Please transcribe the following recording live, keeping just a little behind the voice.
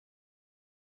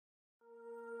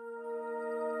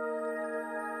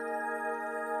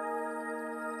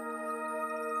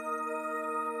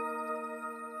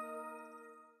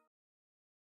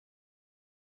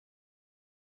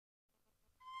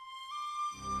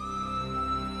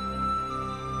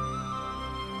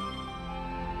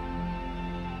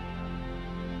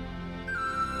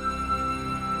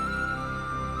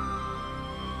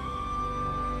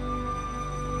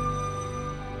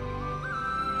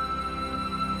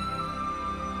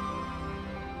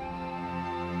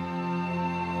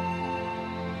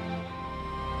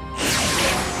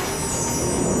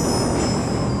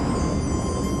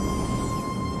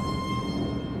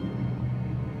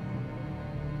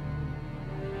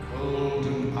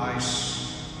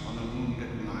Ice on a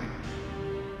moonlit night,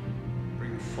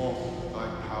 bring forth thy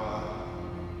power,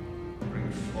 bring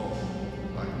forth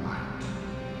thy might.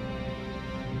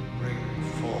 Bring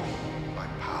forth thy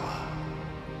power,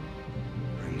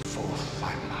 bring forth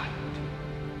thy might.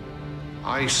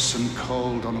 Ice and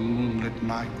cold on a moonlit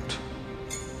night,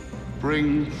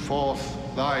 bring forth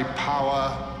thy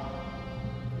power,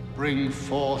 bring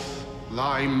forth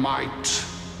thy might.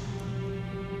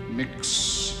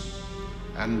 Mix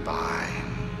and bind.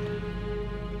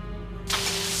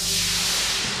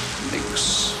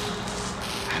 Mix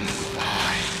and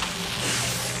bind.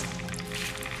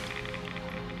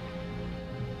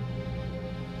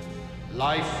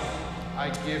 Life I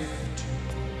gift,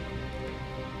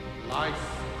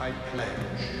 life I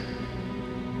pledge.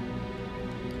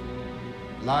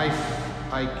 Life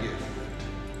I gift,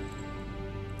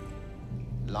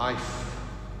 life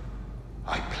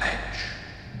I pledge.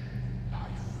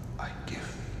 Life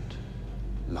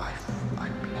I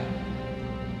pledge.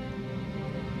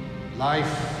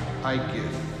 Life I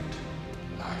gift.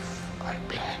 Life I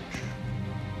pledge.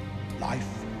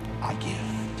 Life I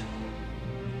gift.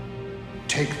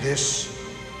 Take this,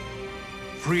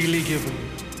 freely given,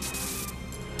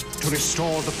 to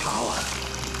restore the power.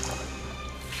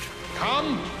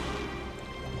 Come,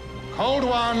 cold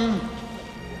one,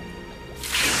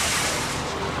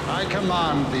 I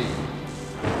command thee.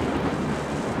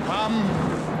 Come.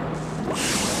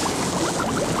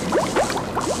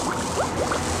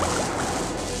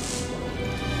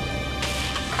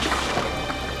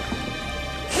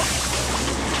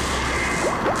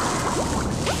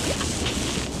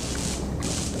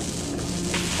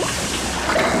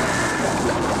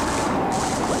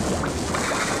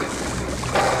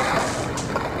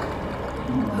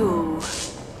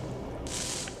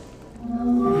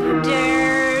 Who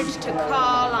dared to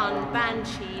call on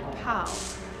Banshee power?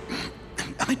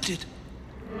 I did.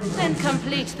 Then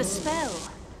complete the spell.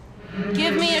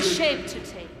 Give me a shape to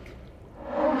take.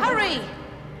 Hurry!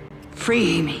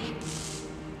 Free me.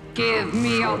 Give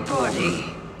me your body.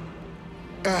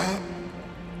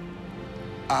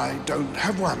 I don't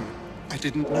have one. I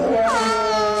didn't know.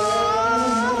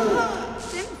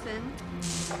 Simpson?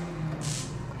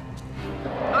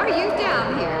 Are you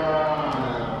down here?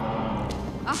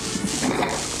 Oh.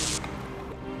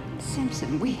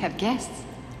 Simpson, we have guests.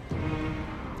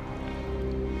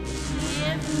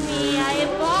 Give me a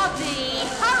body.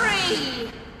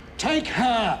 Hurry! Take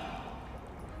her!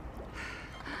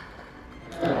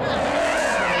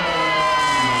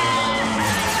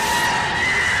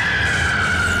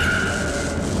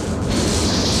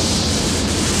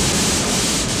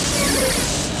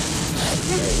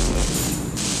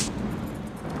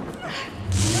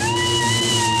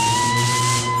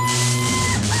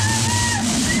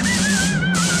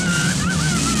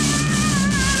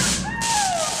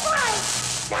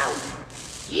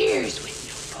 Years with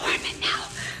new form, and now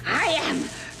I am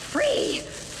free.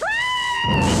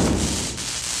 Free!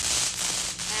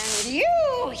 And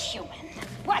you, human,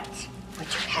 what would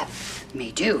you have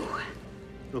me do?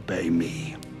 Obey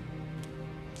me.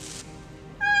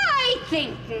 I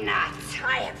think not.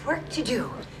 I have work to do.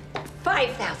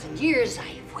 5,000 years I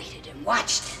have waited and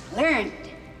watched and learned.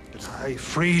 But I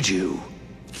freed you.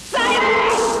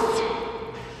 Silence!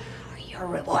 Or your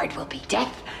reward will be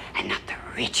death and not the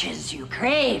riches you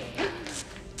crave.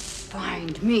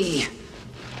 Find me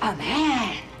a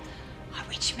man, a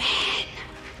rich man,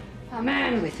 a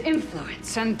man with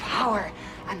influence and power,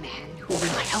 a man who will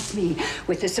help me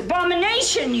with this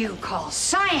abomination you call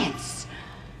science.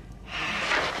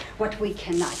 What we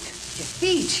cannot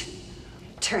defeat,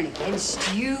 turn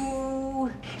against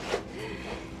you,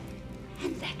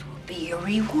 and that will be your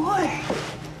reward,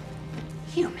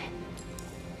 human.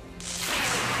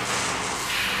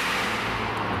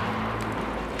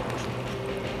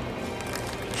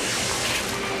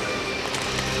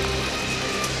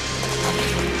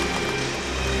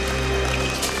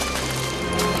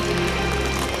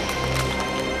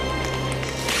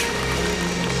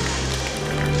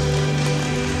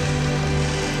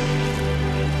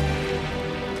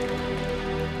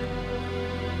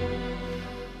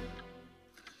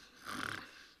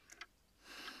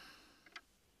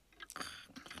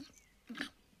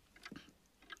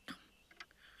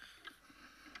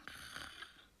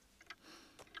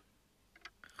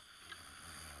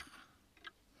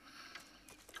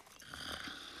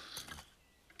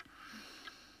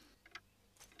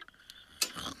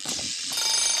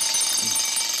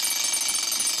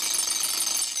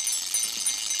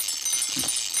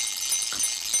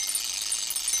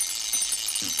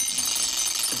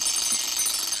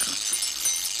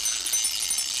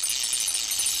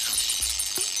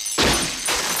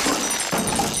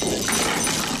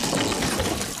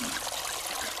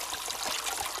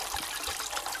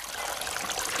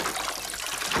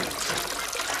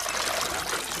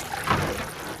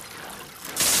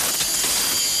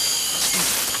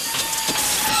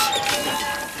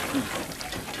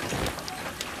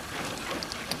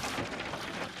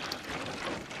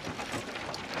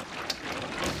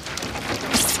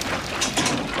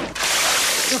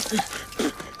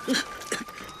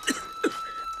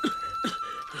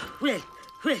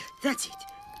 Well, that's it.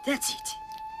 That's it.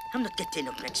 I'm not getting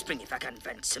up next spring if I can't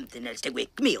find something else to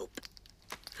wake me up.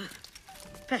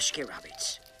 Pesky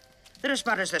rabbits. They're as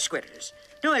bad as the squirrels.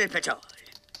 No help at all.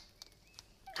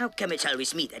 How come it's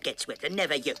always me that gets wet and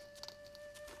never you?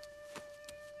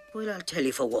 Well, I'll tell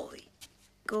you for why.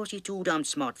 'Cause you're too damn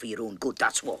smart for your own good,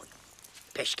 that's why.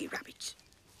 Pesky rabbits.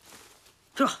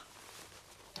 Oh.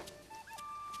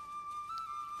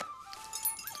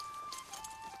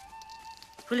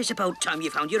 Well, it's about time you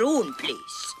found your own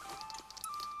place.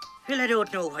 Well, I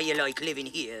don't know how you like living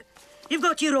here. You've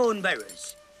got your own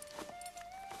burrows.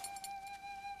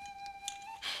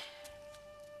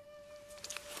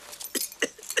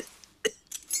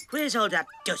 Where's all that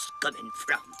dust coming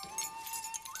from?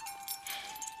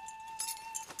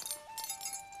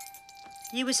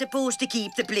 You were supposed to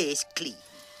keep the place clean.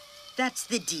 That's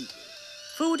the deal.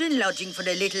 Food and lodging for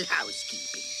a little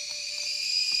housekeeping.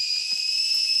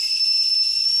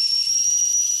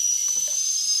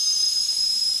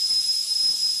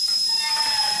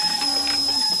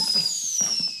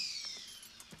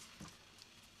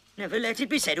 Never let it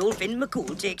be said old Finn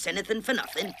McCool takes anything for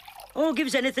nothing, or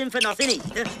gives anything for nothing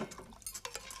either.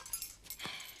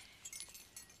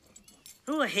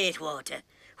 Oh, I hate water.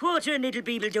 Water and little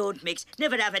people don't mix.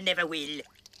 Never have and never will.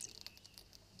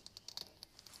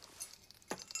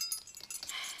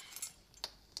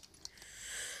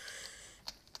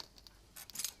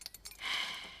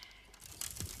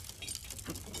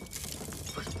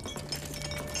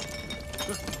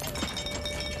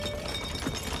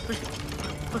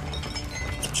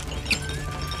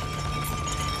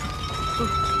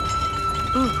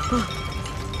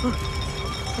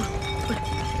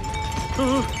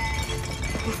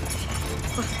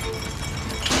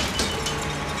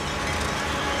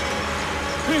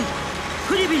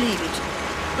 Could you believe it?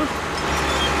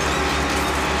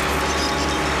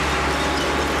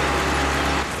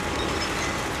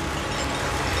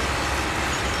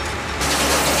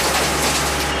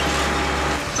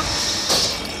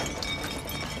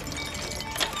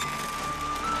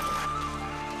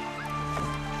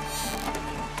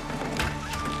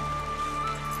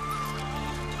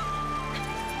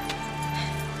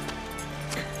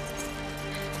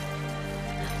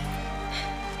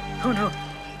 Oh, no.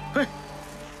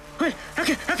 Well, I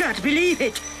can't believe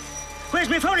it. Where's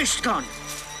my forest gone?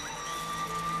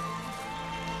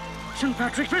 St.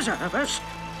 Patrick preserve us.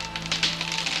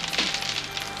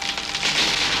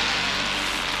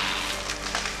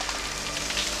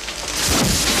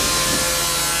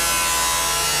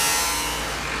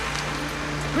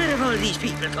 Where have all these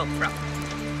people come from?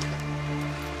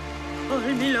 All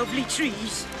my lovely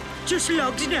trees. Just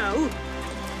logs now.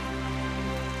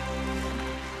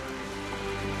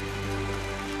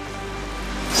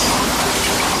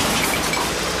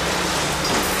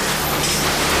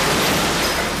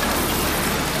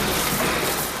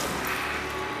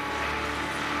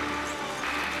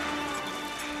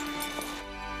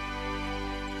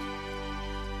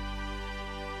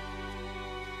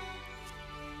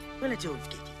 Well, I don't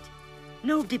get it.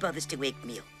 Nobody bothers to wake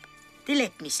me up. They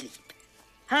let me sleep.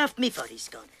 Half me forest's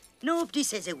gone. Nobody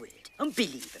says a word.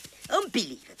 Unbelievable.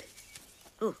 Unbelievable.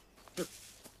 Oh, look.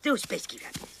 Those pesky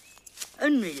rabbits.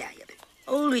 Unreliable.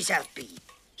 Always have been.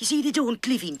 You see, they don't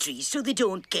live in trees, so they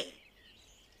don't care.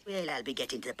 Well, I'll be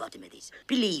getting to the bottom of this.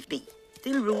 Believe me,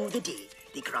 they'll rue the day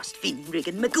they crossed Finn, Rig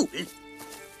and McCool.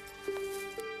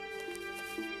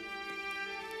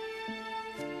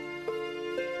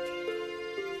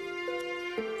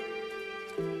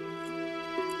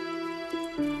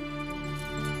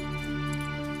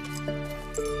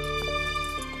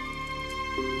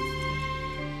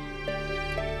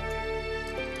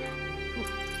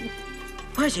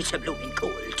 Why is it so blooming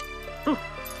cold? Oh.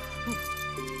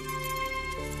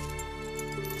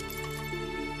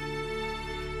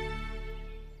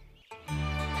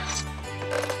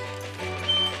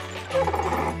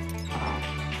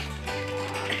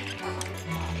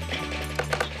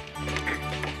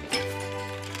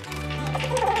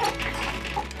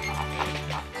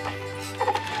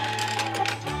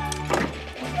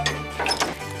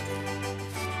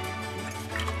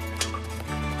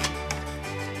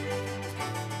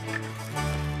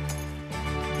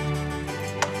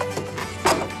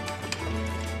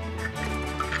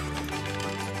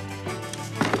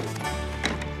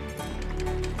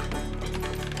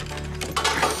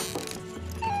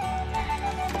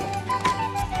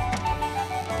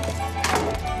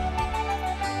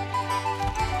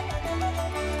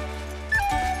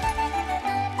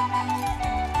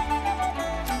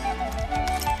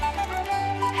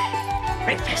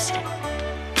 Breakfast.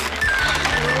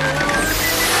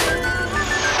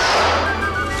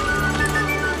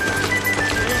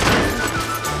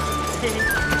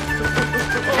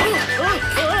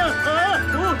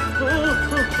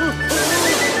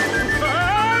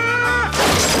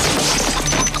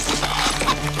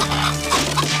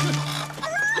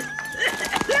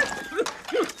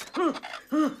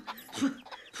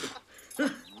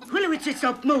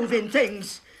 stop moving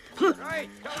things. Right,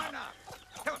 come on now.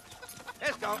 Come on.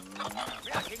 Let's go.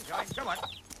 Reacting time. Come on.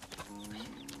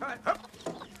 Come on. Up.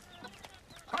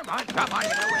 Come on, you know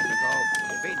where to go.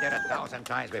 You've been there 1,000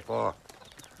 times before.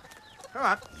 Come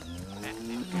on.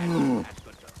 That's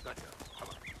good, good. Come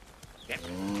on. Get.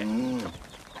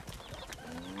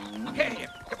 Get him.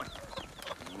 Come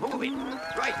on. Move it.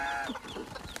 Right.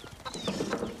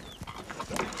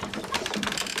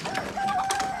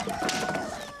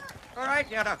 All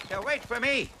right, now wait for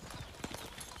me.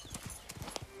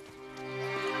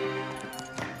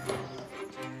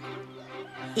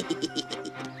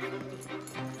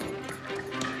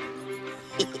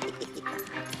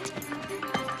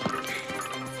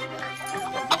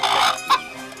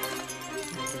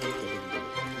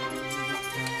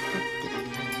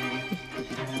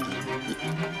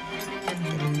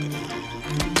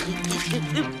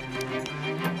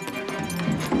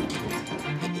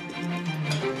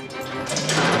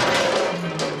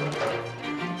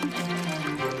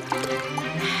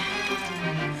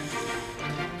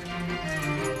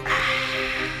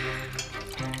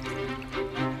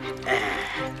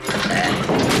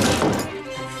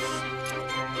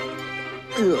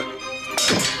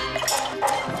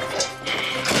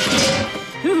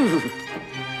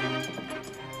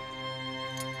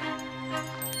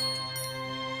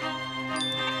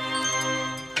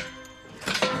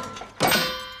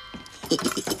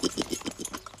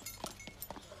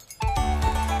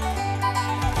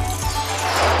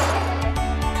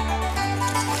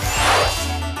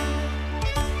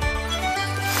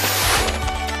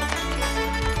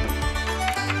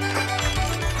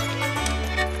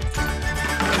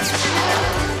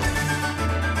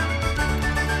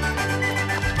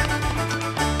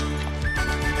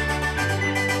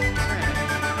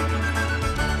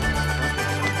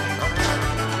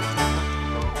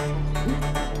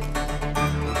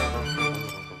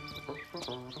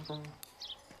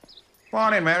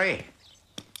 Morning, Mary.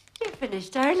 You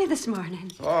finished early this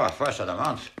morning. Oh, first of the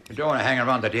month. You don't want to hang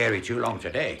around the dairy too long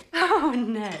today. Oh,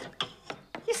 Ned.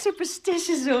 You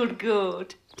superstitious old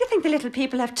goat. Do you think the little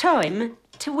people have time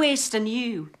to waste on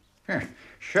you?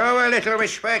 Show a little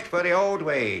respect for the old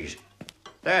ways.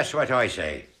 That's what I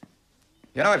say.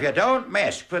 You know, if you don't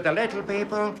mess with the little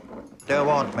people, they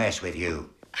won't mess with you.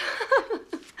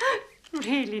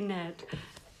 Really, Ned?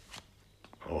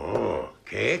 Oh,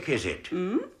 cake, is it?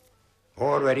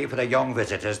 All ready for the young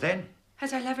visitors, then?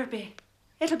 As I'll ever be.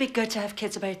 It'll be good to have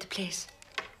kids about the place.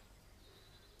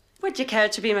 Would you care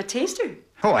to be my taster?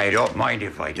 Oh, I don't mind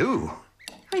if I do.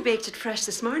 I baked it fresh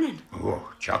this morning.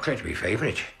 Oh, chocolate, my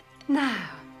favourite. Now,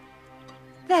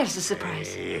 there's a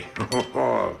surprise.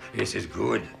 Oh, this is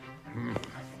good.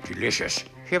 Delicious.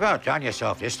 You've outdone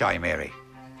yourself this time, Mary.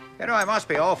 You know, I must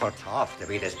be awful tough to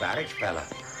be this Barridge fella.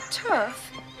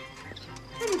 Tough?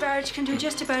 Any Barridge can do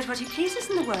just about what he pleases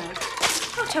in the world.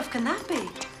 How tough can that be?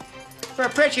 We're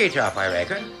pretty tough, I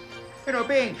reckon. You know,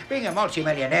 being a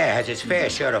multimillionaire has its fair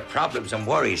share of problems and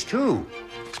worries, too.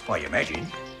 Why, imagine.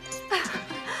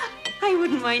 I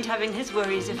wouldn't mind having his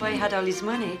worries if I had all his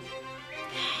money.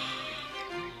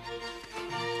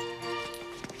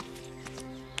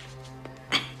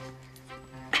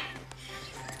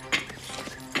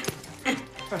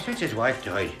 Well, since his wife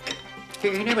died,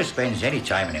 he never spends any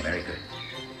time in America.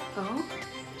 Oh?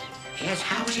 He has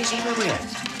houses everywhere,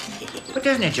 but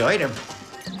doesn't enjoy them.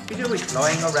 He's always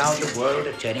flying around the world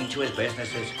attending to his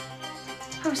businesses.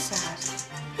 How sad.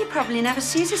 He probably never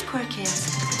sees his poor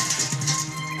kids.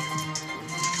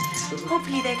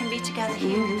 Hopefully they can be together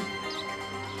here.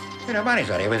 You know, money's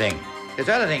not everything. There's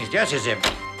other things just as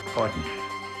important.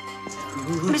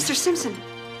 Mr. Simpson,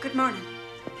 good morning.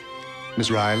 Miss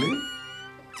Riley?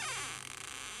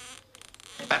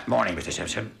 Morning, Mr.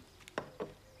 Simpson.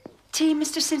 Tea,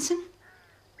 Mr. Simpson?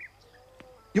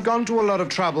 You've gone to a lot of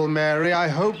trouble, Mary. I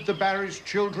hope the Barridge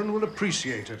children will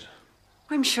appreciate it.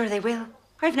 I'm sure they will.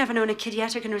 I've never known a kid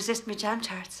yet who can resist my jam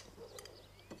tarts.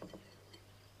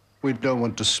 We don't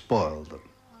want to spoil them.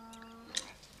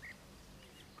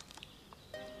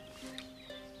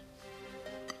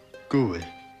 Gooey.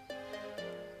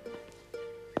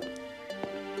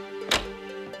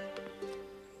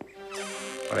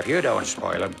 Well, if you don't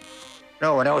spoil them,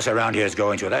 no one else around here is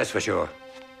going to, that's for sure.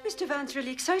 Mr. Van's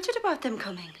really excited about them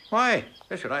coming. Why?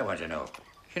 That's what I want to know.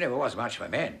 She never was much for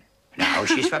men. Now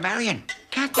she's for marrying.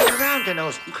 Can't get around in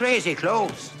those crazy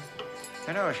clothes.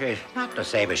 You know, she's not the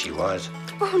same as she was.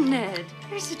 Oh, Ned,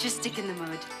 you're such a stick in the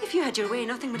mud. If you had your way,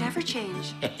 nothing would ever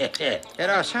change. You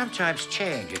know, sometimes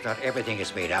change is not everything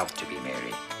is made out to be,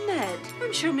 Mary. Ned,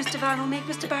 I'm sure Mr. Van will make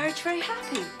Mr. Barridge very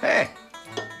happy. Hey,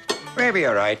 maybe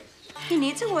you're right. He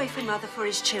needs a wife and mother for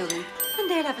his children. And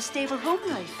they'll have a stable home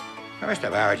life.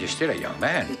 Mr. Barridge is still a young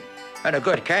man. And a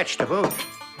good catch to boot.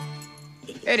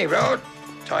 Any road,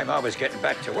 time I was getting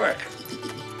back to work.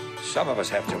 Some of us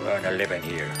have to earn a living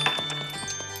here.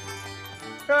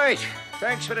 Right,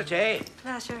 thanks for the tea.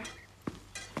 Pleasure.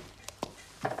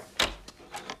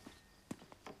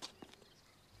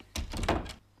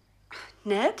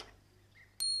 Ned?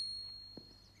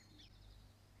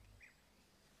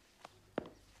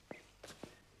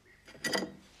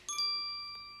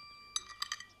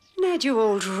 Ned, you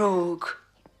old rogue.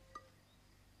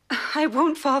 I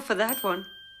won't fall for that one.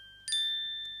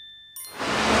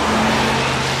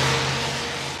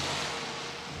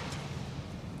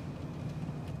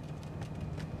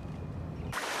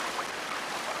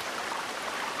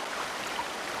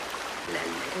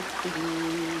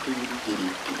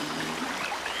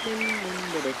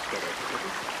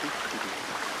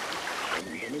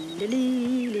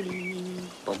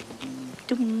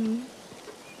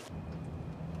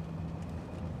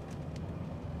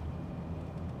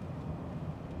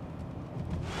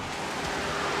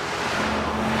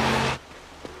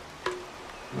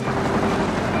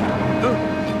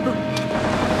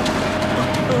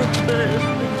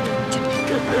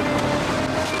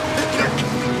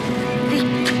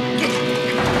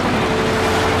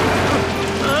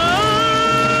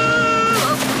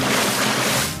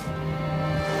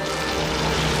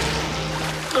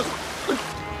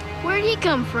 Where'd he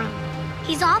come from?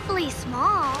 He's awfully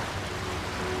small.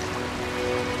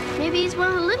 Maybe he's one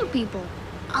of the little people.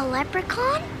 A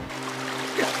leprechaun?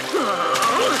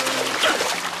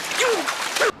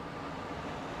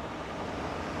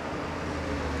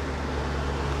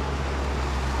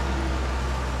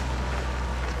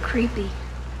 Creepy.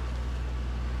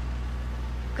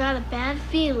 Got a bad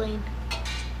feeling.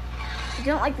 I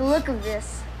don't like the look of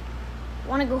this. I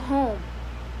want to go home.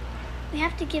 We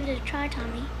have to give it a try,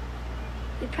 Tommy.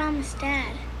 We promised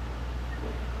Dad.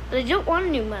 But I don't want a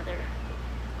new mother.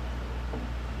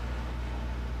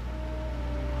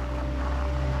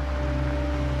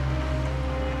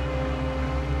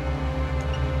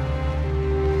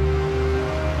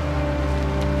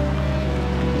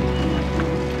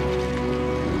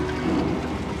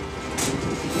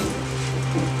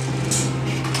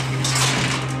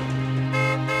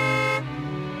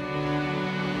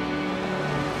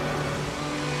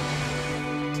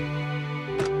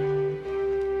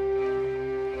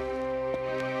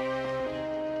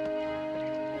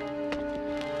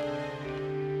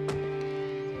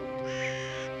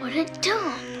 What a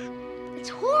dump. It's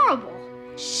horrible.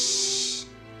 Shh.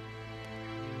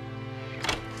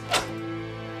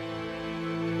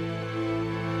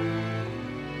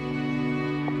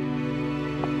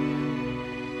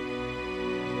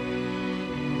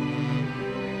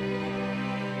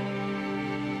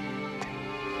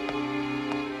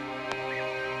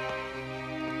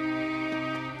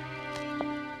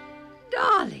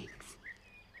 Darlings.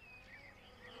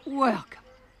 Welcome,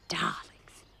 darlings.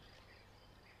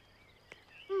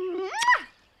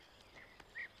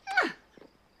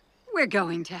 We're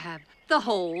going to have the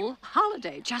whole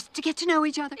holiday just to get to know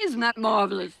each other. Isn't that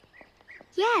marvelous?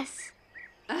 Yes.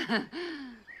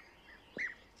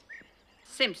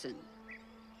 Simpson,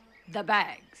 the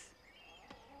bags.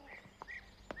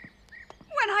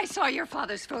 When I saw your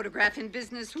father's photograph in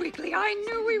Business Weekly, I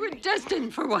knew we were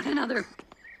destined for one another.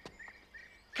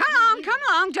 Come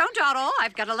along, don't dawdle.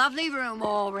 I've got a lovely room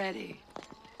already.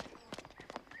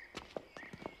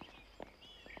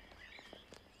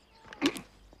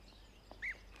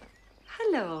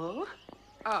 Hello.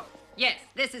 Oh, yes,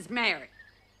 this is Mary,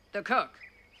 the cook.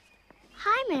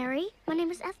 Hi, Mary. My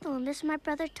name is Ethel, and this is my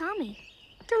brother, Tommy.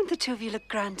 Don't the two of you look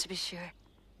grand, to be sure?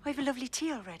 I've a lovely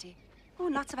tea already. Oh,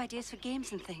 and lots of ideas for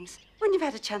games and things. When you've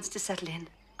had a chance to settle in.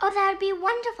 Oh, that would be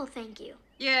wonderful, thank you.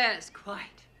 Yes,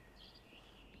 quite.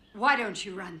 Why don't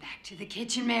you run back to the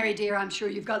kitchen, Mary dear? I'm sure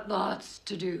you've got lots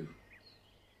to do.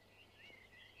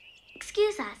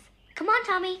 Excuse us. Come on,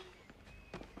 Tommy.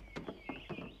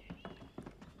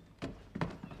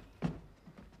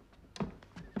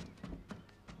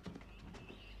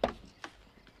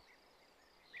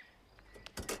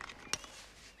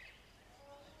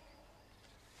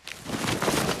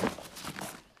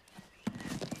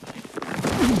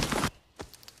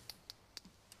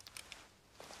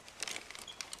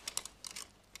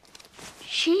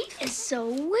 She is so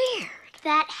weird.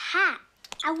 That hat.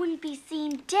 I wouldn't be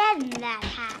seen dead in that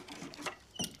hat.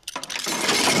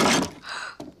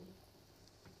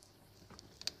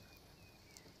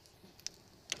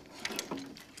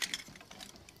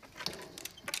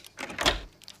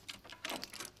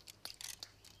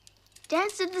 Dad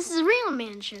said this is a real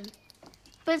mansion,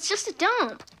 but it's just a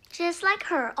dump. Just like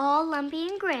her, all lumpy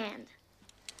and grand.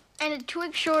 And a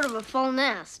twig short of a full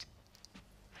nest.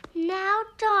 Now,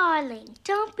 darling,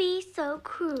 don't be so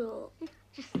cruel.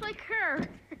 Just like her.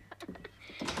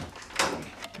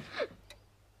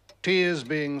 Tea is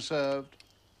being served.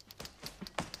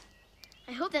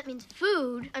 I hope that means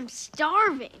food. I'm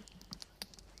starving.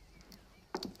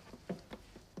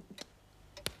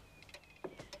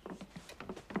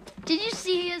 Did you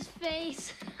see his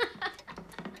face?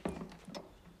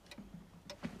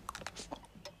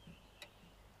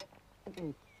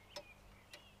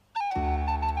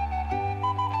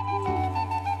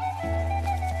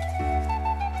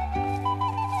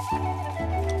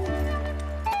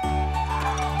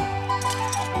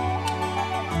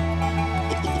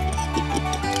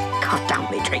 Cut down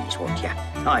my trees, won't you?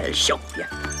 I'll show you.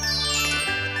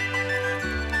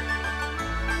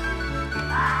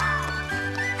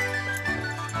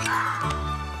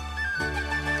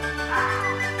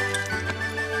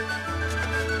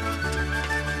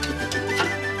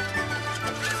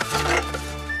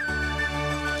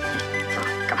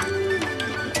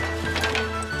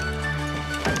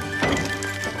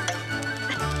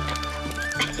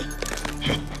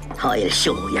 I'll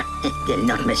show you. They'll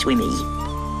not mess with me.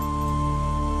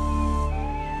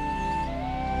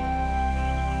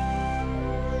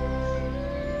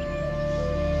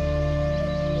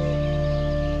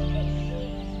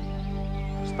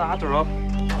 Start her up.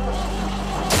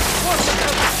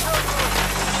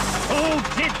 Who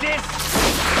did this?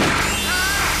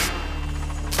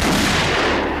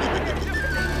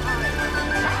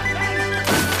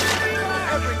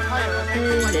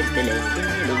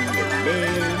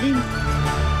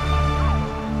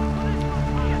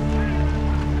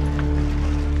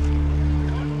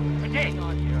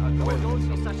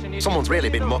 Someone's really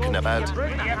been mucking about.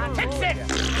 Fix it!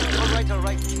 All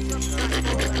right.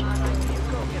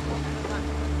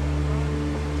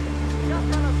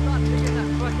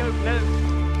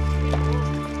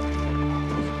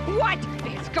 What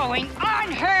is going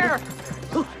on here?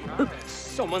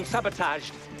 Someone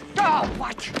sabotaged. Oh,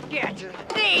 what? Get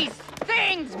these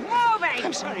things moving!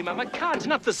 I'm sorry, Mum, I can't.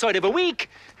 Not the sight of a week.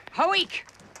 A week?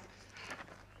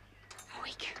 A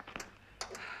week?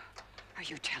 Are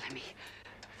you telling me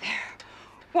there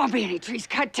won't be any trees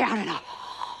cut down in a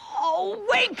whole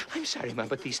week? I'm sorry, Mum,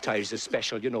 but these tires are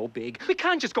special, you know, big. We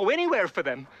can't just go anywhere for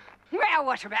them. Well,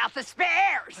 what about the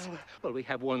spares? Well, we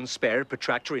have one spare per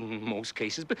tractor in most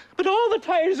cases, but all the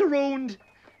tires are ruined.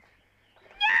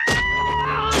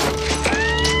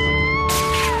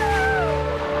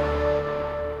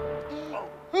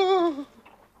 I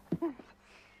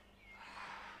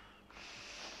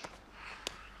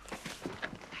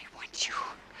want you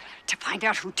to find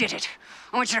out who did it.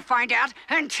 I want you to find out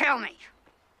and tell me.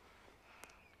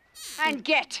 And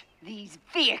get these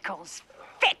vehicles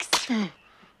fixed. Come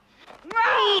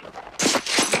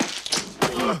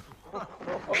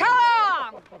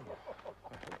on!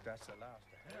 That's the last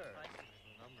of her.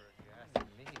 Number, if you ask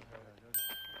me.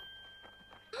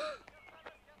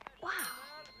 Wow.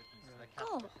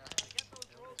 Oh.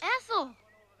 Ethel,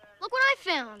 look what I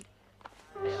found.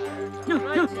 No,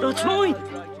 that's mine.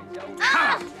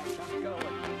 Ah!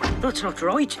 That's not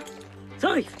right.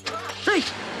 Thief.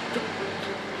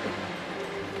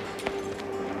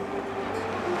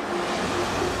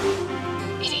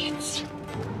 Idiots.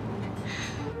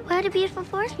 What a beautiful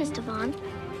forest, Mr. Vaughn.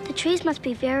 The trees must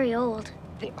be very old.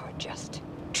 They are just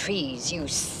trees, you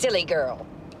silly girl.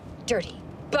 Dirty,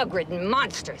 bug-ridden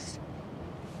monsters.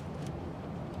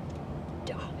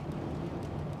 Darling,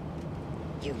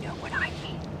 you know what I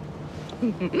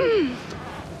mean.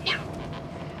 Now,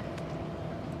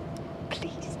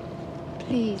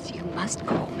 please, you must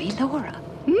call me Laura.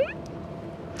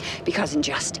 Because in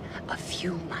just a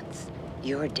few months,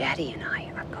 your daddy and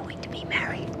I are going to be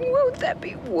married. Won't that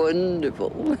be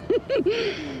wonderful?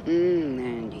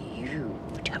 And you,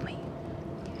 Tommy,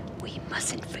 we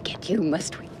mustn't forget you,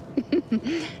 must we?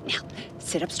 Now,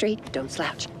 sit up straight, don't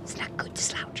slouch. It's not good to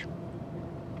slouch.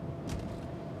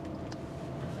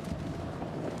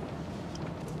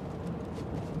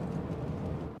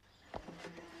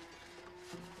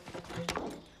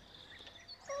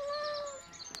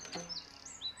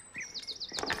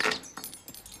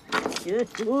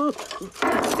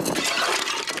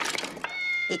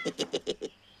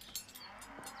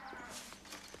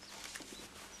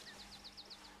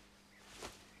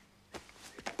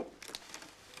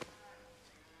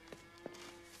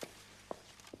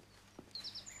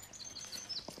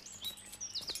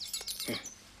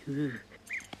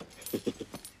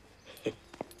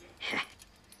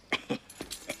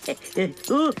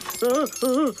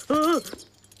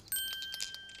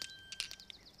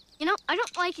 You know, I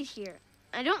don't like it here.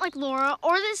 I don't like Laura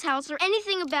or this house or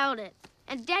anything about it.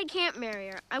 And Dad can't marry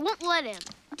her. I won't let him.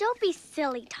 Don't be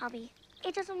silly, Tommy.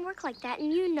 It doesn't work like that,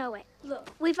 and you know it. Look,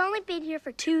 we've only been here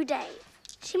for 2 days.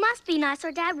 She must be nice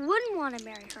or Dad wouldn't want to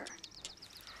marry her.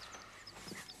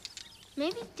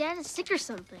 Maybe Dad is sick or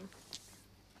something.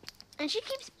 And she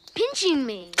keeps pinching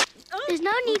me. There's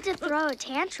no need to throw a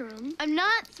tantrum. I'm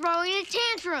not throwing a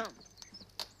tantrum.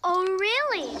 Oh,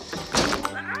 really?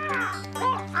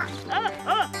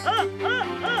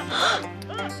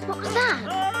 What was that?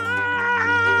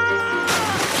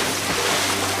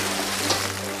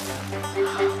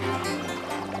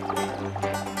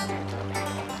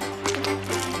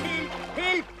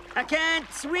 Help! I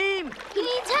can't swim! He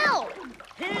needs help!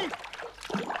 Help!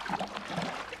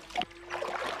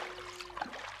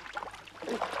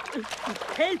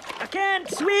 Help! I can't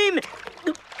swim!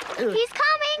 He's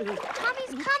coming!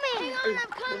 Tommy's coming! Hang on, I'm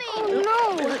coming! Oh, no!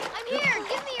 I'm here!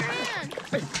 Give me your hand!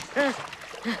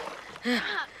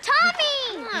 Tommy!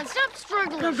 Come on, stop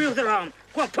struggling! Don't move the arm.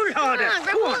 Go on, pull harder. Come on,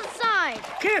 grab Go hold on. of the side!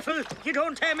 Careful, you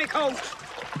don't tear me coat.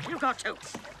 You've got to.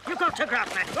 You've got to grab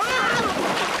me. Oh,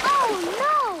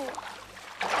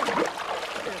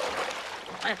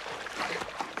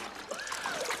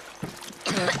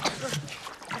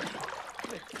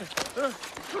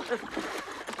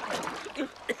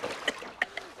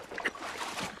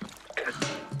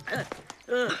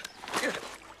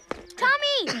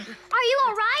 Tommy! Are you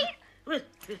all right? Well,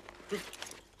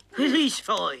 he's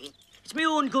fine. It's my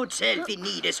own good self in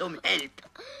need of some help.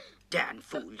 Damn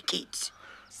fool kids.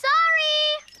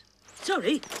 Sorry!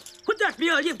 Sorry? Would that be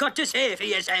all you've got to say for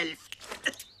yourself?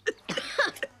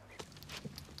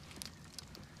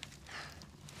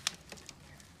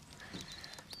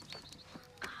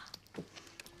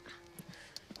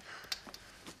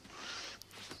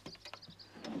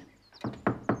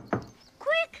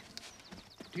 Quick!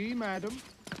 Tea, madam.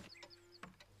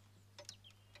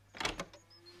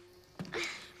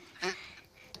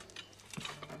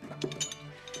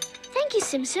 Thank you,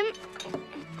 Sim Sim.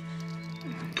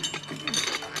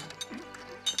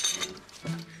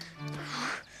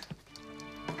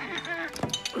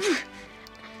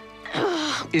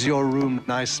 Is your room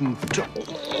nice and...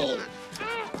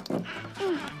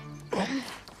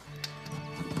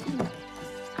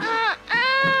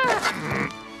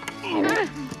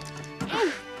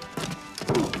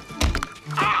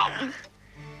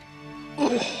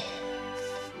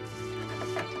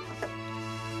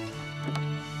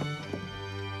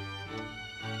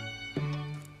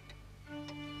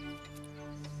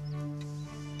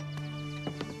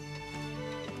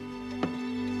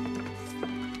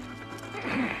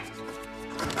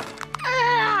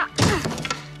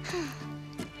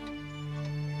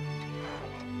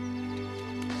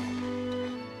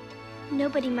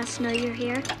 Nobody must know you're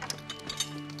here.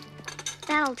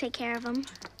 That'll take care of them.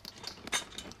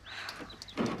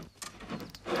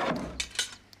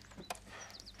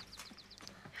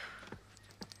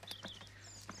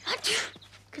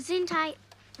 Gesundheit.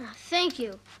 Oh, thank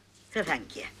you. So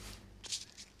thank you.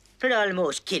 For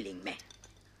almost killing me.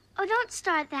 Oh, don't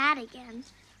start that again.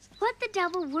 What the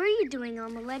devil were you doing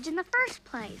on the ledge in the first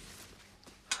place?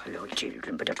 Hello,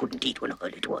 children, but I couldn't eat one all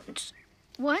at once.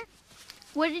 What?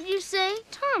 What did you say?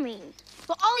 Tommy.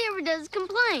 Well, all he ever does is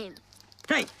complain.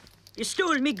 Hey, you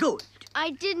stole me gold. I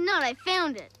did not. I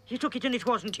found it. You took it and it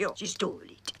wasn't yours. You stole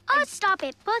it. Oh, stop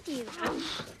it, both of you.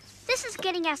 This is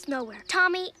getting us nowhere.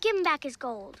 Tommy, give him back his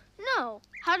gold. No.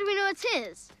 How do we know it's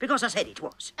his? Because I said it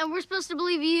was. And we're supposed to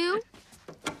believe you?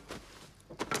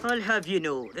 I'll have you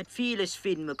know that fearless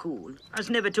Finn McCool has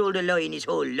never told a lie in his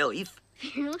whole life.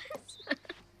 Fearless?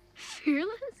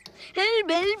 Fearless? Help,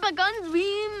 help, I can't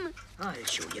swim. I'll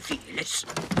show you fearless.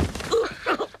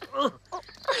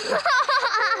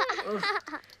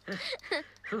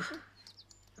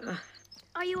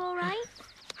 Are you all right?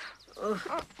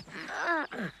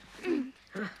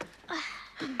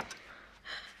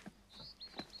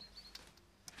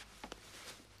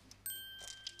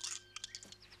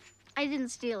 I didn't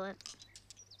steal it.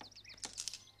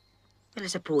 Well, I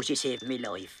suppose you saved me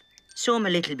life. So I'm a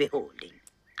little beholding.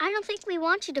 I don't think we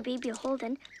want you to be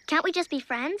beholden. Can't we just be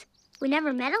friends? We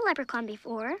never met a leprechaun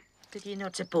before. But you're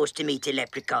not supposed to meet a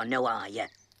leprechaun now, are you?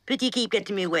 But you keep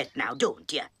getting me wet now,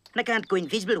 don't you? And I can't go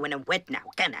invisible when I'm wet now,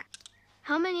 can I?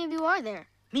 How many of you are there?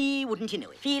 Me, wouldn't you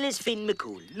know it? Fearless Finn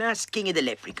McCool, last king of the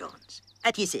leprechauns.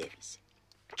 At your service.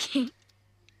 King?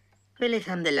 Well, if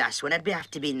I'm the last one, I'd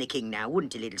have to be in the king now,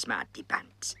 wouldn't you, little smarty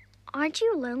pants? Aren't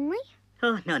you lonely?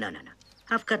 Oh, no.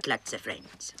 I've got lots of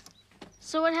friends.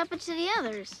 So what happened to the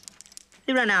others?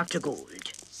 They ran out of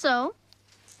gold. So?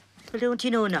 Well, don't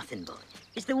you know nothing, boy?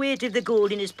 It's the weight of the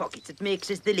gold in his pockets that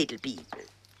makes us the little people.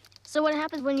 So what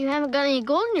happens when you haven't got any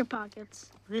gold in your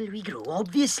pockets? Well, we grow,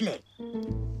 obviously.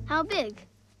 How big?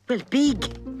 Well, big.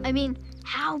 I mean,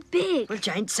 how big? Well,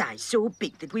 giant size, so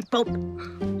big that we pop.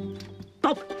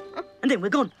 Pop. And then we're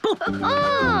gone. Pop.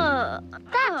 Oh,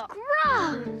 that's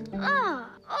gross.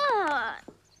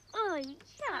 Oh,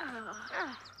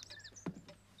 yeah.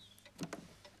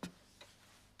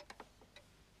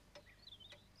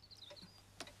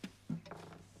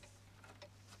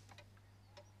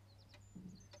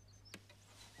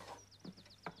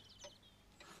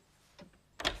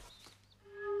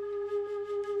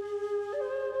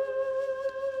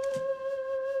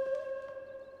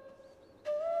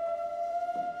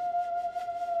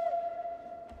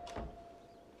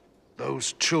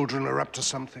 Those children are up to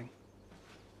something.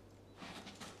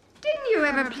 Didn't you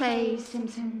ever play,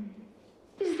 Simpson?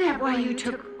 Is that why you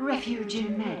took refuge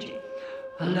in magic?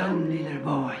 A lonely little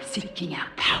boy seeking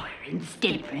out power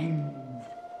instead of friends.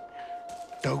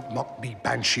 Don't mock me,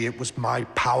 Banshee. It was my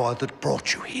power that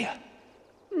brought you here.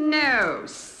 No,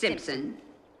 Simpson.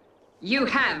 You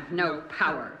have no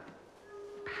power.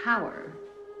 Power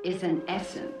is an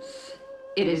essence.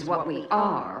 It is what we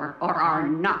are or are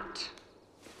not.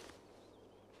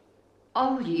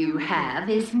 All you have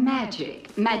is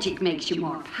magic. Magic makes you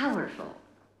more powerful.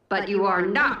 But you are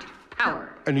not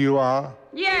power. And you are?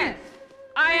 Yes,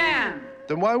 I am.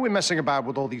 Then why are we messing about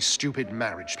with all these stupid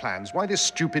marriage plans? Why this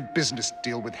stupid business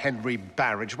deal with Henry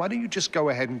Barridge? Why don't you just go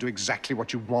ahead and do exactly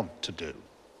what you want to do?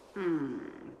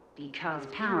 Because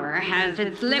power has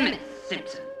its limits,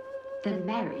 Simpson. The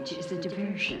marriage is a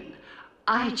diversion.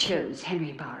 I chose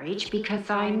Henry Barridge because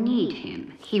I need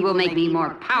him. He will make me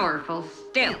more powerful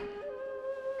still.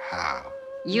 How?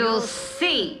 You'll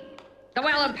see. The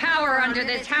well of power under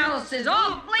this house is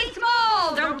awfully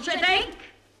small, don't you think?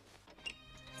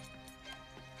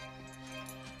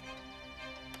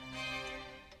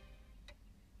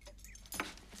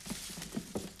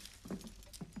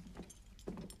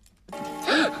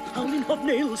 Howling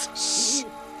hobnails.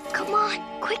 Come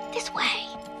on, quick this way.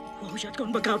 Oh, she's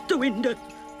gone back out the window.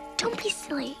 Don't be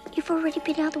silly. You've already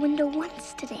been out the window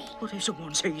once today. What if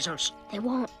someone sees us? They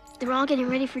won't. They're all getting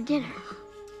ready for dinner.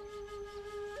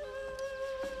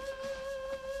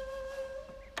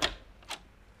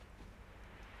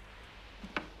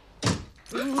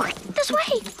 Quick, this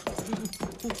way!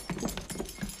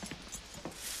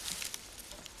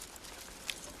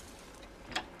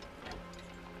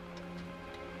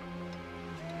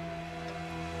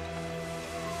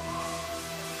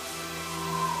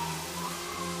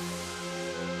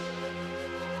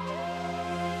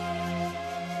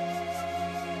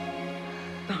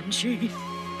 Banshee,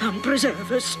 and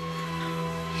preserve us.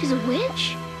 She's a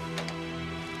witch?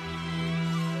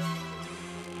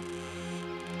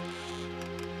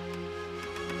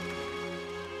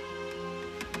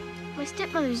 My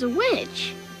stepmother's a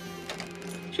witch.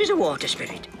 She's a water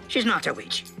spirit. She's not a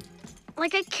witch.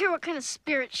 Like I care what kind of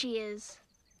spirit she is.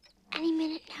 Any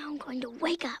minute now, I'm going to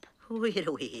wake up. We're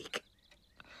awake.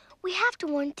 We have to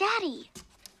warn Daddy.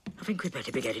 I think we'd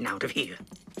better be getting out of here.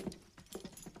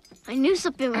 I knew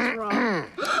something was wrong.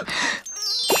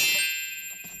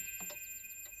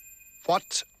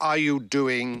 What are you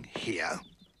doing here?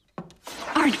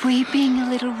 Aren't we being a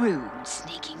little rude,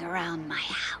 sneaking around my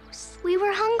house? We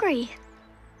were hungry.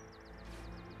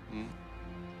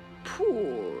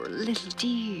 Poor little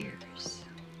dears.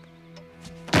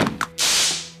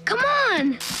 Come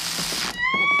on!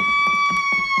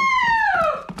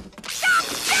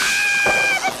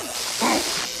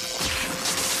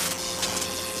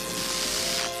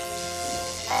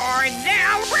 Or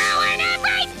they'll ruin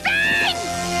everything!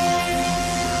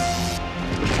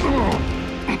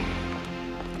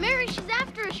 Mary, she's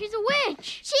after us. She's a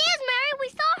witch. She is, Mary. We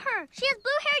saw her. She has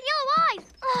blue hair and yellow eyes.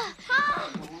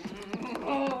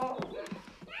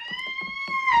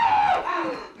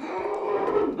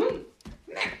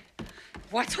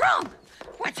 What's wrong?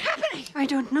 What's happening? I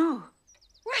don't know.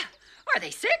 Well, are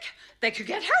they sick? They could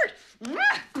get hurt.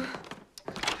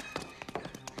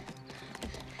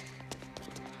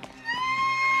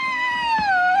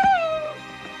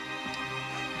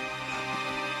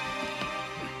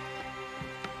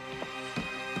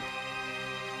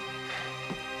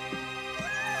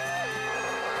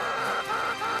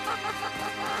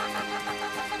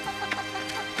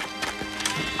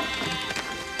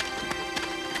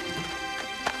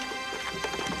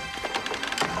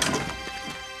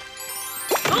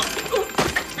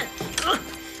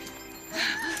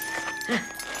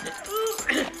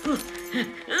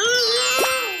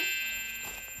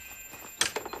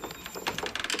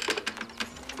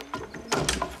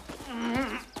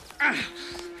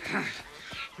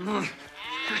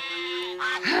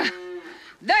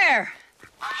 There!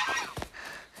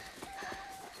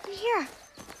 Here.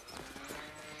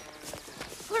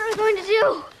 What are we going to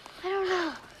do? I don't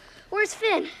know. Where's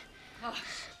Finn? Oh.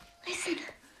 Listen.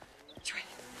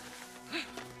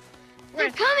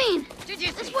 They're coming! Did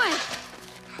you This way!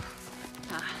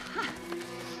 Uh-huh.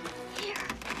 Here.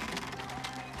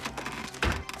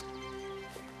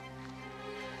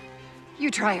 You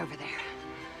try over there.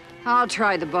 I'll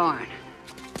try the barn.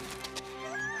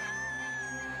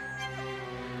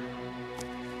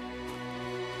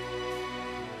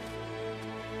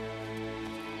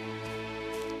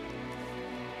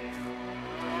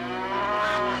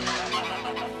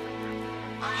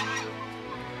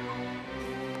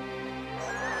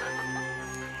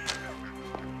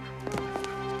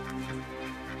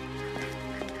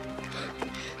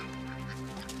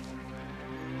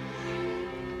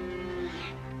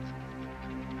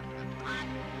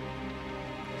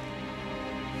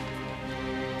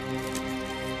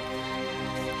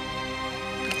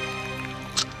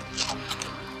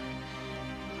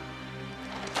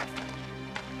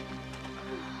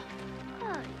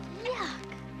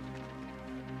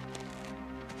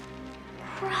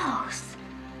 Gross.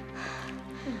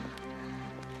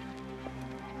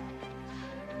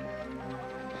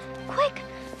 Quick!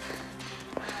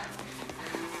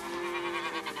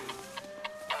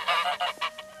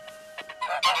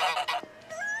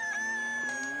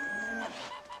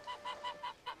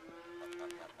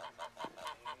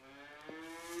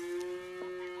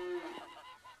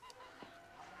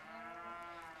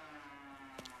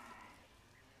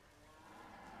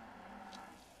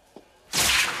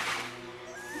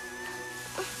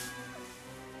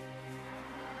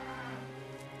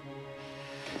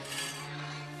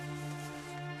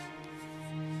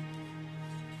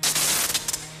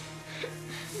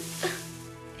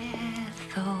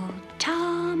 Ethel,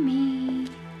 Tommy,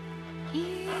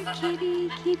 here, kitty,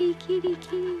 kitty, kitty,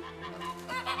 kitty.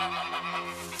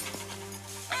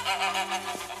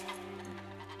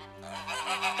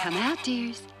 Come out,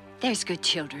 dears. There's good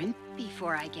children,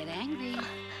 before I get angry.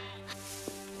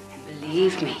 And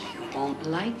believe me, you won't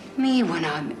like me when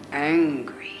I'm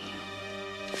angry.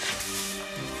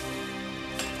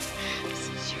 This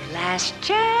is your last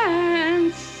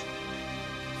chance.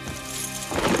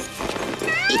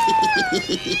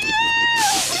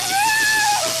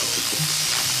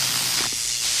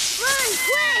 Run,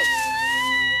 quick!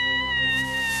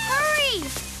 Hurry!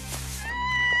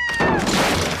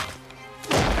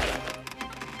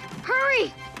 Hurry!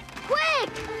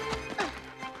 Quick!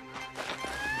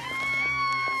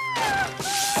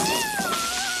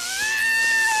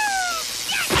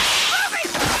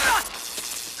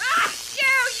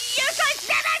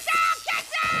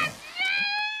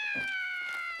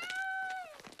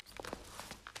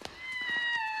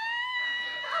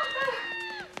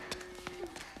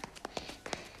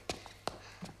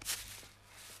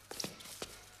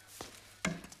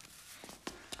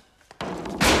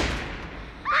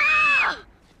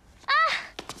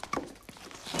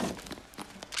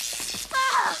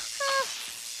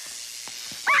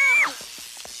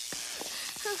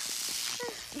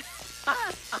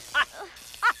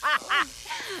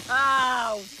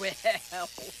 Oh, well.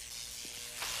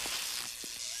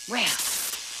 Well.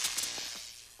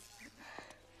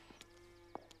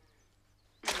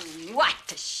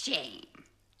 What a shame.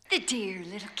 The dear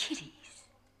little kitties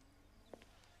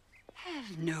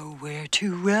have nowhere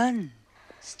to run.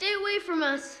 Stay away from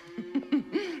us.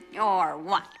 Or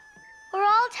what? Or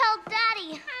I'll tell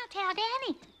Daddy. I'll tell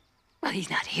Daddy. Well, he's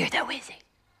not here, though, is he?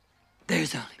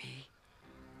 There's only me.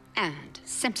 And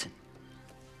Simpson.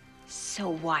 So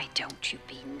why don't you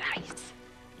be nice,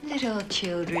 little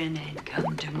children, and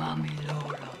come to Mommy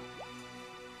Laura?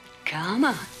 Come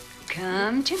on,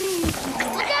 come to me.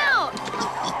 Look out!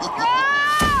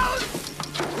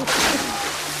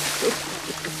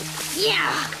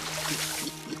 Yeah.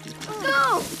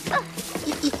 Go!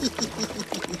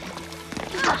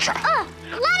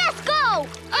 Let us go!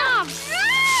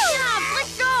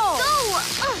 Let's go! Go!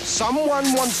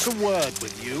 Someone wants a word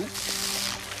with you.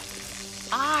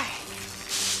 I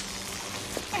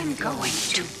am going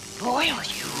to boil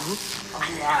you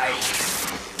alive.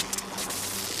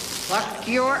 Pluck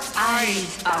your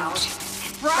eyes out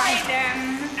and fry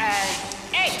them as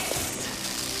eggs.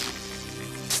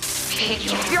 Pick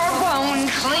your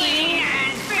bones clean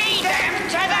and feed them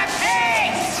to the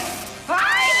pigs! I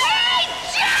hate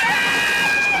you!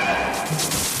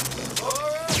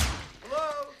 Hello?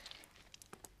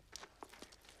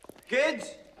 Kids?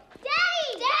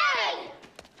 Daddy! Daddy!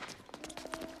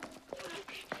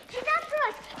 She's after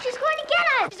us! She's going to get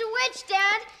us! She's a witch,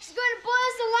 Dad! She's going to boil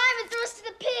us alive and throw us to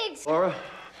the pigs! Laura,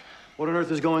 what on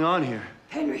earth is going on here?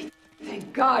 Henry,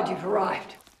 thank God you've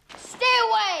arrived. Stay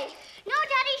away! No,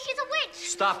 Daddy, she's a witch.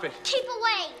 Stop it. Keep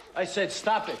away. I said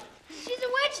stop it. She's a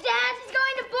witch, Dad. She's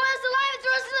going to boil us alive and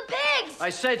throw us to the pigs. I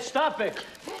said stop it.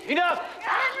 Enough!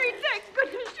 Henry, thank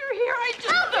goodness you're here. I just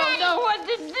Oh, don't Daddy. know what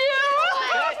to do.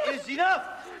 That is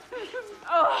enough!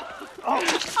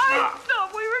 I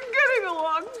thought we were getting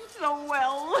along so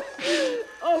well.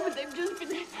 Oh, but they've just been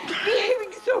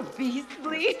behaving so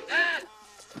beastly.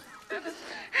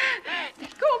 They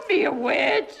called me a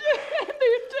witch. They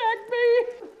attacked me.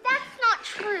 That's not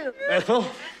true. Ethel,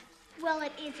 Well,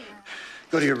 it isn't.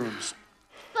 go to your rooms.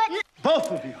 But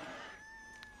Both of you.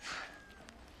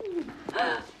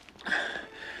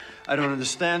 I don't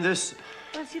understand this.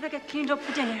 Let's see if I get cleaned up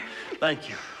for dinner. Thank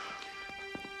you.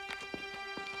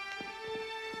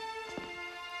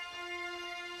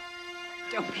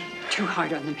 Don't be too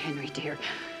hard on them, Henry, dear.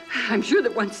 I'm sure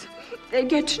that once they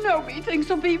get to know me, things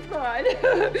will be fine.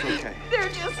 Okay.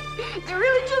 They're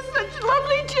really just such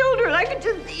lovely children. I could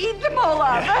just eat them all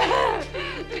up.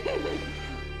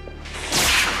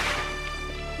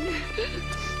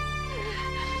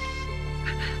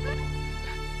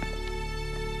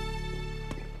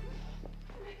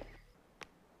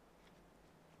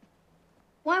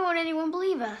 Why won't anyone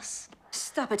believe us?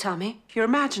 Stop it, Tommy. You're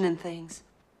imagining things.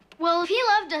 Well, if he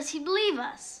loved us, he'd believe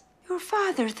us. Your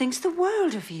father thinks the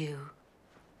world of you.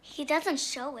 he doesn't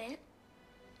show it.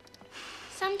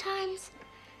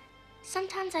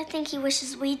 Sometimes I think he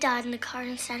wishes we died in the car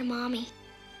instead of Mommy.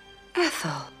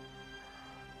 Ethel.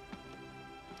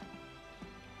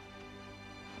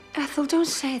 Ethel, don't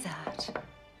say that.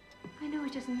 I know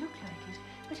it doesn't look like it,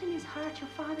 but in his heart, your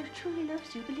father truly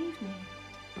loves you, believe me.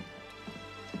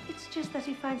 It's just that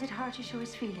he finds it hard to show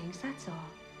his feelings, that's all.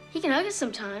 He can hug us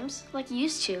sometimes, like he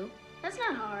used to. That's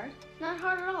not hard. Not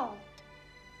hard at all.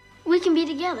 We can be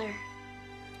together,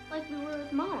 like we were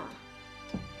with Mama.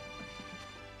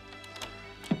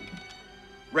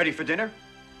 Ready for dinner?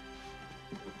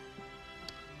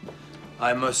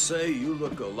 I must say, you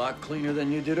look a lot cleaner than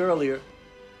you did earlier.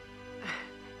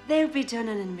 They'll be done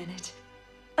in a minute.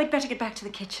 I'd better get back to the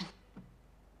kitchen.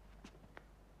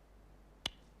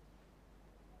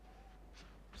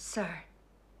 Sir.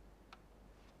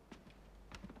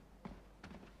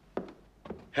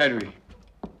 Henry.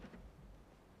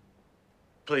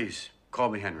 Please, call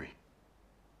me Henry.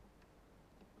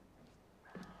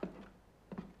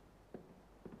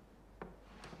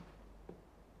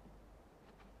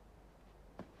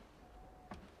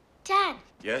 Dad,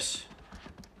 Yes?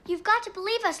 you've got to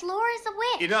believe us. Laura's a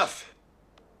witch. Enough.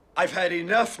 I've had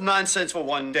enough nonsense for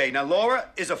one day. Now, Laura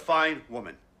is a fine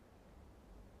woman.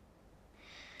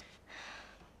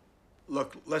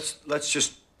 Look, let's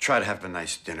just try to have a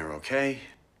nice dinner, okay?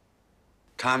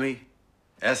 Tommy,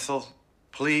 Ethel,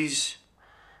 please.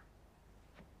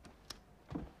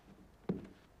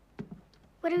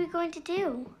 What are we going to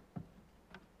do?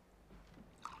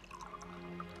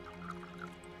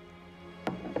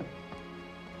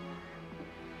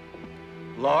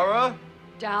 Laura?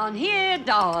 Down here,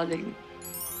 darling.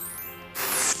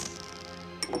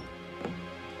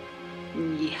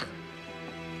 Yeah.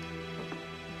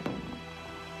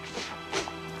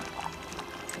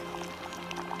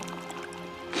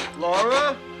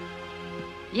 Laura?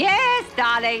 Yes,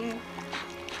 darling.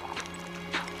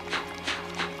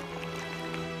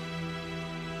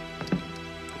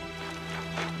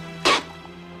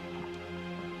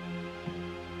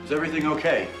 Is everything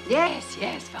okay? Yes,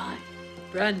 fine.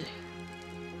 Brandy.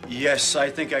 Yes, I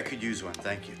think I could use one.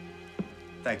 Thank you.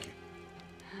 Thank you.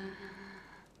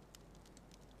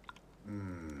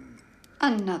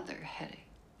 Another headache.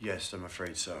 Yes, I'm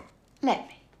afraid so. Let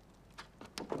me.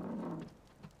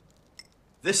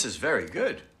 This is very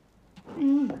good.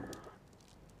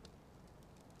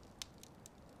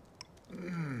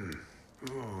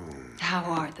 How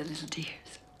are the little dears?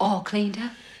 All cleaned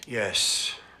up?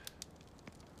 Yes.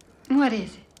 What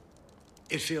is it?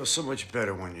 It feels so much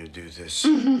better when you do this.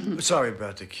 Sorry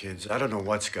about the kids. I don't know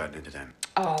what's gotten into them.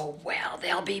 Oh, well,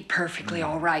 they'll be perfectly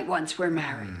all right once we're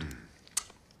married.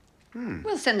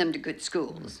 We'll send them to good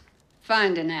schools.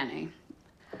 Find a nanny.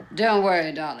 Don't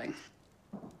worry, darling.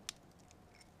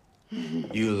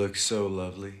 You look so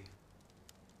lovely.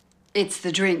 It's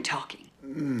the drink talking.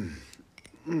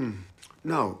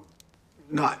 No,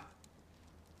 not.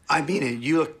 I mean it.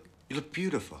 You look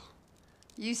beautiful.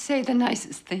 You say the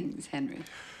nicest things, Henry.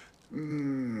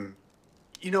 You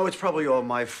know, it's probably all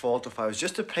my fault. If I was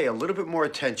just to pay a little bit more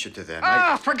attention to them.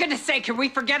 Oh, for goodness sake, can we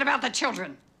forget about the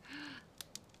children?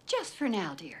 Just for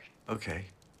now, dear. Okay.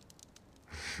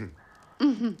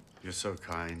 You're so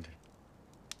kind.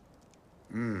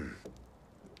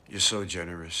 You're so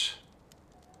generous.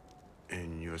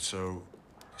 And you're so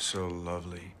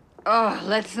lovely. Oh,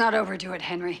 let's not overdo it,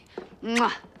 Henry.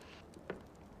 Mwah.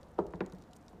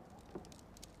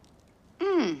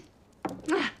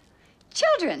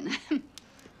 Children.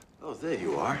 Oh, there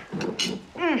you are.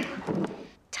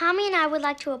 Tommy and I would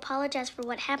like to apologize for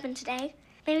what happened today.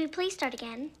 May we please start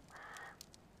again?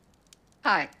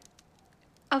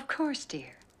 Of course,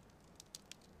 dear.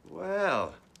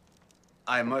 Well,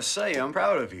 I must say I'm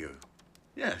proud of you.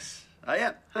 Yes, I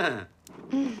am.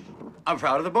 I'm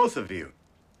proud of the both of you.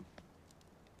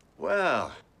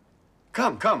 Well,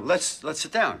 come, let's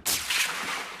sit down.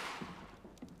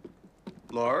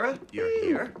 Laura, you're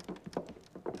here.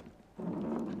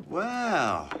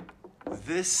 Well,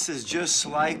 this is just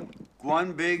like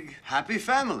one big happy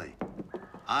family.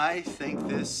 I think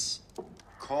this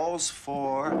calls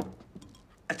for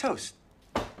a toast.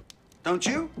 Don't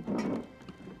you?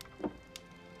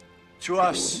 To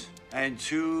us and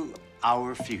to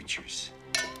our futures.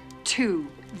 To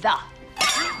the.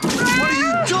 What are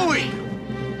you doing?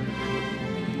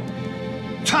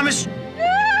 Thomas!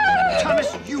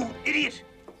 Thomas, you idiot!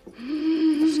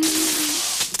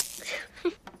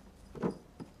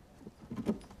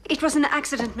 It was an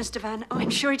accident, Mr. Van. Oh, I'm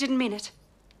sure he didn't mean it.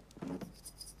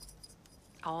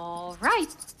 All right.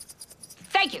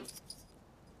 Thank you.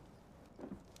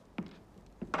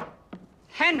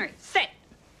 Henry, sit.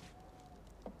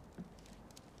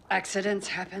 Accidents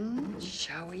happen.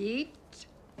 Shall we eat?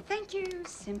 Thank you,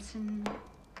 Simpson.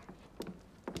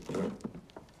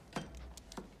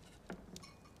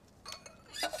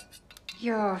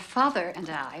 Your father and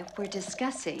I were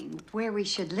discussing where we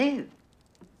should live.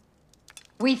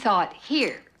 We thought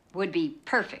here would be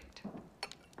perfect.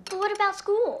 But what about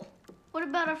school? What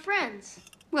about our friends?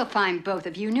 We'll find both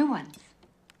of you new ones.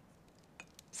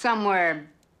 Somewhere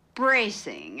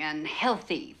bracing and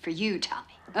healthy for you,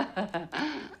 Tommy.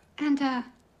 And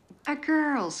a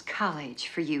girls' college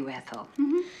for you, Ethel.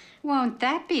 Won't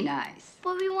that be nice?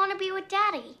 But we want to be with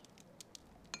Daddy.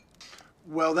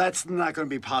 Well, that's not going to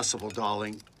be possible,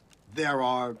 darling. There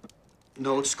are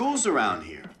no schools around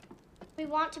here. We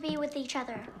want to be with each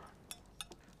other.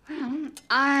 Well,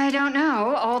 I don't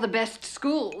know. All the best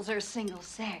schools are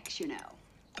single-sex, you know.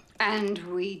 And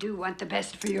we do want the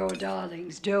best for your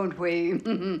darlings, don't we?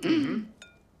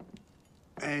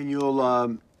 And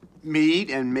you'll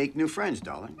meet and make new friends,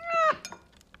 darling.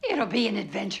 It'll be an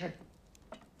adventure.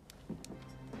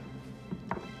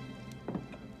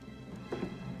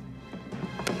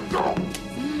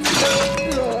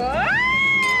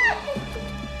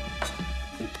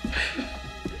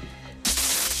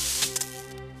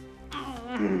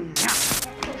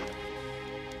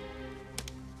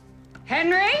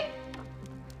 Henry,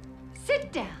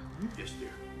 sit down. Yes, dear.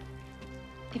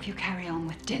 If you carry on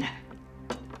with dinner,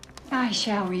 I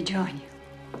shall rejoin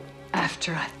you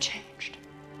after I've changed.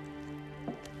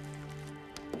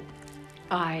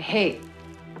 I hate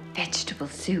vegetable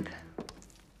soup.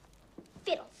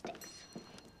 Fiddlesticks.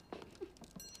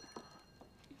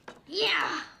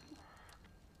 Yeah.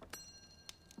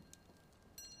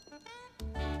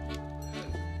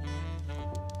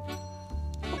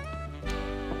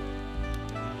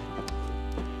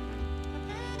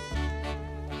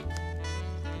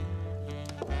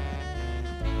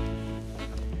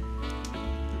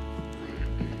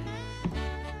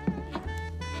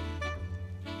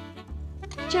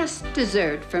 Just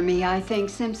dessert for me, I think,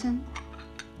 Simpson.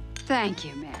 Thank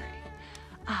you, Mary.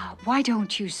 Why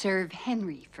don't you serve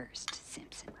Henry first,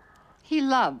 Simpson? He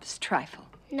loves trifle.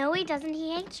 No, he doesn't.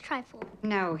 He hates trifle.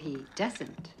 No, he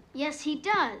doesn't. Yes, he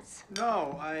does.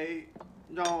 No, I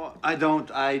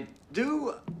don't. I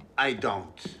do. I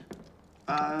don't.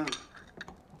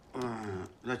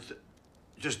 That's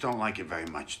just don't like it very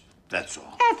much. That's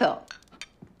all. Ethel,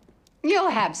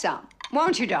 you'll have some,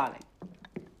 won't you, darling?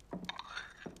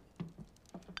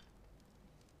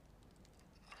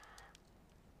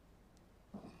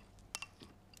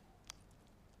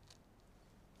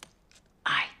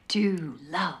 I do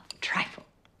love trifle.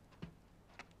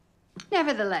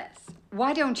 Nevertheless,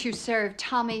 why don't you serve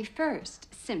Tommy first,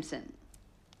 Simpson?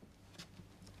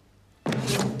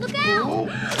 Look out!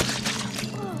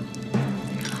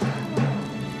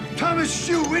 Thomas,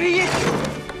 you idiot!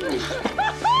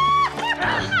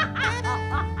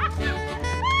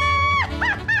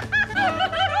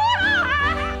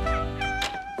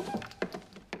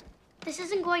 This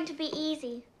isn't going to be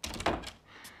easy.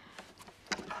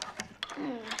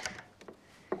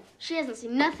 She hasn't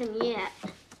seen nothing yet.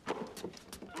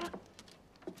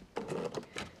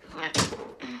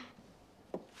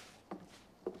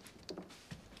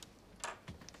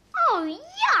 Oh,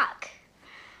 yuck!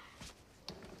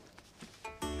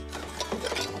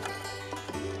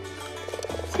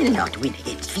 He'll not win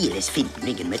against fearless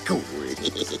Findling and McCool.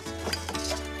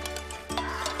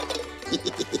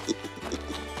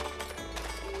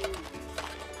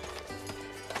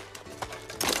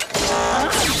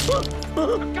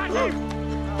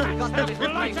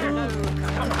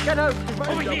 Get out!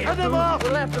 Over here! Put them off!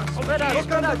 Left them! Spread out!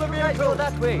 Spread out! Right, go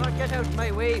that way! Get out of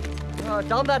my way!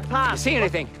 Down that path! See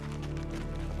anything?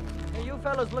 Hey, you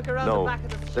fellas, look around No, the back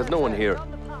of the there's no one here.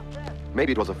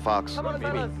 Maybe it was a fox. Come on,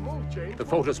 fellas! The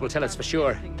photos will tell us for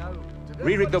sure.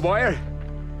 Re-rig the wire.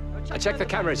 I check the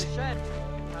cameras.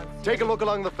 Take a look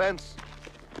along the fence.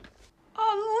 A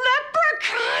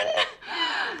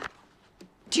leprechaun!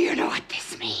 Do you know what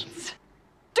this means?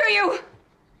 Do you?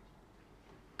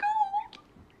 Gold.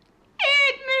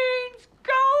 It means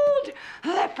gold.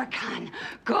 Leprechaun,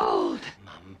 gold.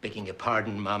 I'm begging your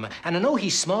pardon, Mama. And I know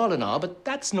he's small and all, but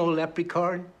that's no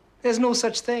leprechaun. There's no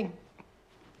such thing.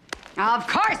 Of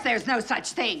course there's no such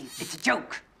thing. It's a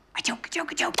joke. A joke, a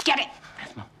joke, a joke. Get it?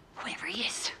 Whoever he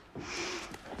is.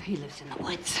 He lives in the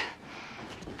woods.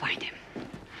 Find him.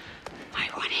 I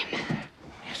want him.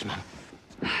 Yes, Mom.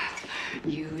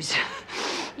 Use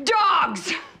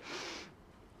dogs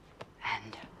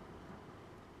and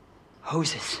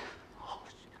hoses.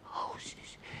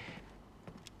 Hoses.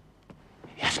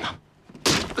 Yes, Mom.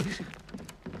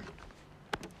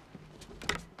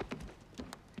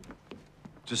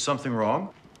 Is something wrong?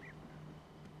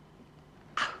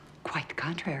 Quite the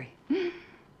contrary.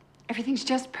 Everything's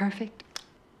just perfect.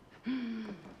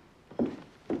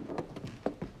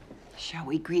 Shall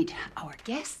we greet our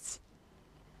guests?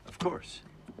 Of course.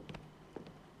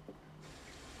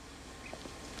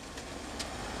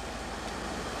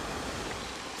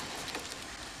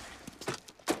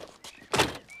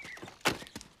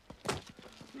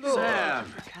 Sam.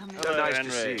 Hello, Nice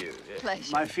Henry. to see you.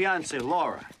 Pleasure. My fiancée,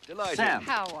 Laura. Delighted. Sam.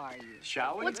 How are you?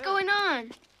 Shall we? What's going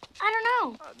on? I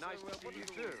don't know. Nice to see you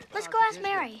too. Let's go ask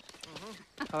Mary.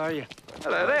 How are you?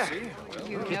 Hello there.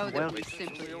 You know that we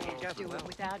simply can't do it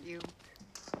without you.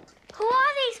 Who are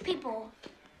these people?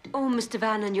 Oh, Mr.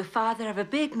 Van and your father have a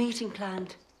big meeting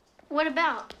planned. What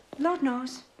about? Lord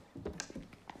knows.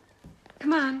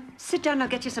 Come on, sit down. I'll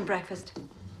get you some breakfast.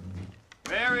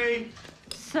 Mary,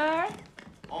 Sir?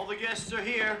 all the guests are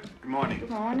here. Good morning. Good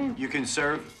morning. You can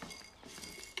serve.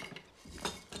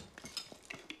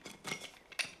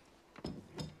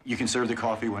 You can serve the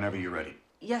coffee whenever you're ready.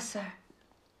 Yes, sir.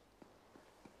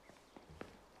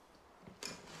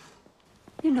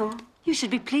 You know, you should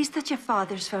be pleased that your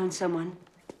father's found someone.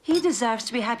 He deserves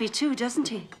to be happy too, doesn't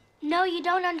he? No, you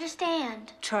don't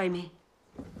understand. Try me.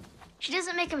 She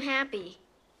doesn't make him happy.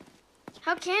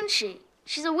 How can she?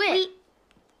 She's a witch.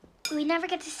 We never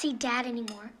get to see Dad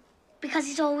anymore because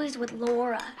he's always with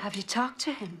Laura. Have you talked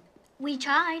to him? We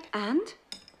tried. And?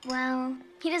 Well,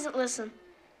 he doesn't listen.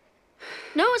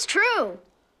 No, it's true.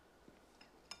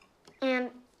 And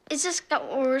it's just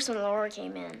got worse when Laura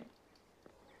came in.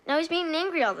 Now he's being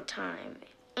angry all the time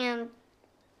and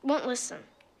won't listen.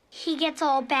 He gets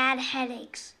all bad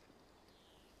headaches.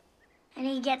 And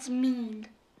he gets mean.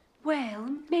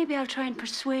 Well, maybe I'll try and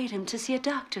persuade him to see a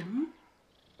doctor, hmm?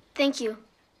 Thank you.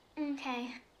 Okay.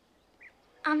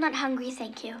 I'm not hungry,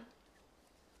 thank you.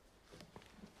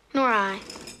 Nor I.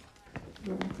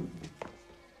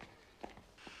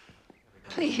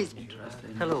 Please.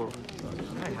 Hello.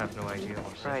 I have no idea.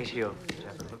 Right here.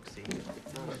 Have a look-see.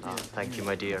 Ah, thank you,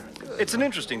 my dear. It's an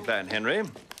interesting plan, Henry.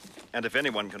 And if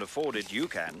anyone can afford it, you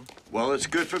can. Well, it's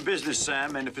good for business,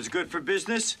 Sam, and if it's good for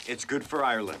business, it's good for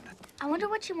Ireland. I wonder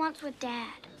what she wants with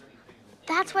Dad.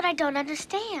 That's what I don't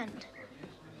understand.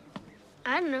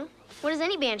 I don't know. What does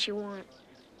any banshee want?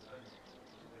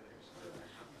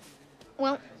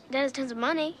 Well, Dad has tons of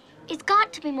money. It's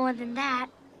got to be more than that.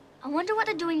 I wonder what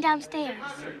they're doing downstairs.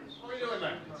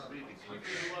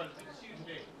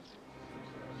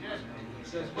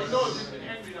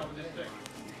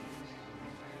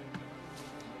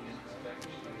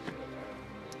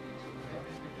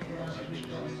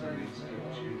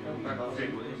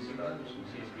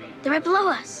 They're right below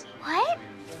us. What?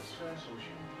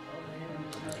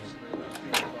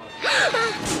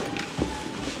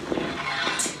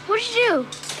 What did you do?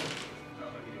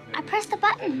 I pressed the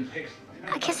button.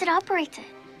 I guess it operates it.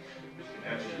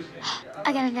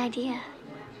 I got an idea.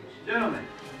 Gentlemen,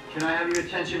 can I have your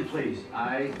attention, please?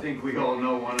 I think we all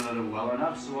know one another well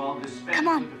enough, so I'll dispense Come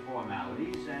on. with the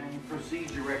formalities and proceed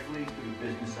directly to the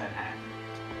business at hand.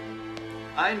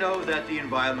 I know that the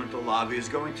environmental lobby is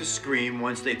going to scream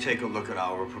once they take a look at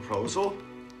our proposal.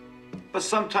 But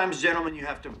sometimes, gentlemen, you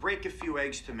have to break a few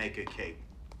eggs to make a cake.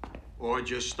 Or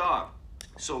just starve.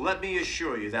 So let me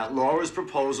assure you that Laura's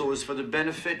proposal is for the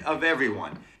benefit of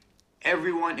everyone.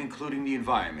 everyone, including the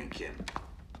environment, Kim.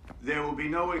 There will be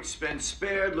no expense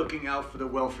spared looking out for the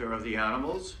welfare of the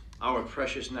animals, our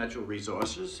precious natural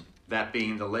resources, that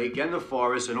being the lake and the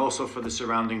forest, and also for the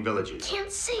surrounding villages.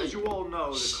 Can't see. As you all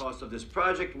know, the cost of this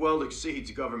project well exceeds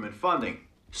government funding.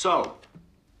 So,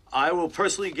 I will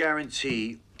personally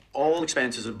guarantee all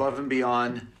expenses above and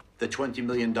beyond the $20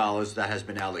 million that has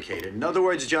been allocated. In other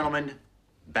words, gentlemen,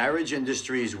 Barridge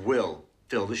Industries will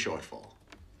fill the shortfall.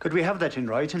 Could we have that in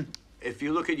writing? If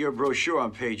you look at your brochure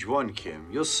on page 1, Kim,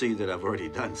 you'll see that I've already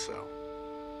done so.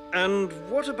 And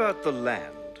what about the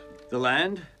land? The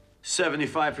land?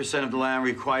 75% of the land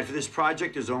required for this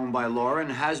project is owned by Laura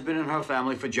and has been in her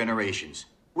family for generations,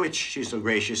 which she so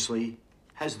graciously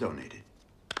has donated.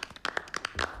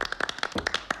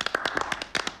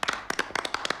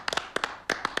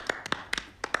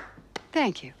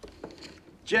 Thank you.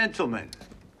 Gentlemen,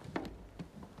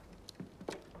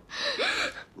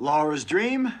 Laura's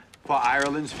dream for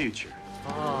Ireland's future.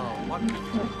 Oh,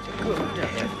 wonderful. Good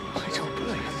heavens. I don't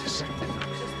believe this.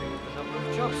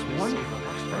 Just wonderful.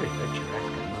 That's very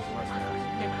picturesque.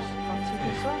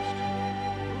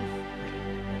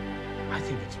 I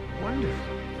think it's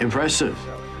wonderful. Impressive.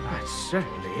 It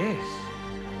certainly is.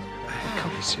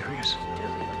 Can't be serious.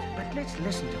 But let's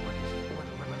listen to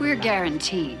what We're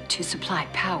guaranteed to supply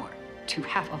power to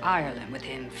half of Ireland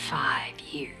within 5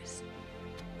 years.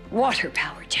 Water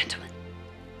power, gentlemen.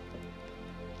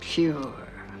 Pure,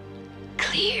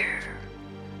 clear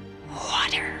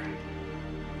water.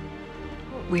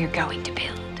 We're going to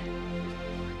build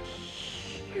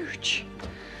huge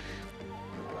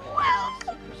wells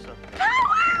of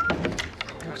power.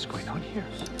 What's going on here?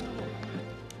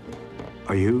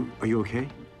 Are you okay?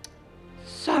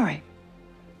 Sorry.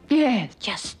 Yeah,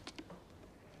 just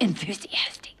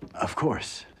enthusiastic. Of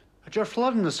course. But you're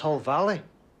flooding this whole valley.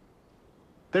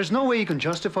 There's no way you can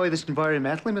justify this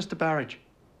environmentally, Mr. Barridge.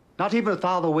 Not even with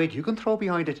all the weight you can throw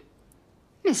behind it.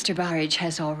 Mr. Barridge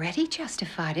has already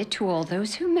justified it to all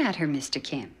those who matter, Mr.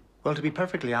 Kim. Well, to be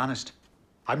perfectly honest,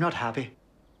 I'm not happy.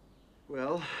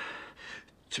 Well,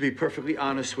 to be perfectly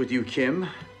honest with you, Kim,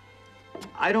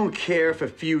 I don't care if a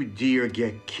few deer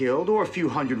get killed or a few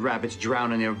hundred rabbits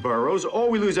drown in their burrows or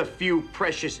we lose a few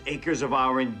precious acres of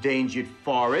our endangered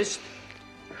forest.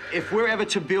 If we're ever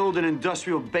to build an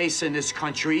industrial base in this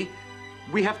country,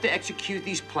 we have to execute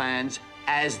these plans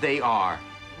as they are.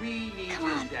 We need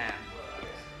this dam.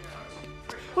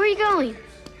 Where are you going?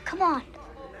 Come on.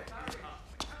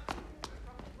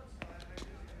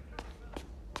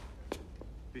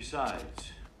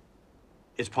 Besides,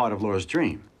 it's part of Laura's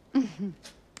dream.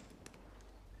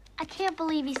 I can't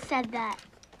believe he said that.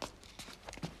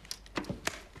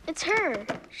 It's her.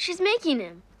 She's making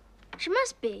him. She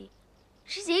must be.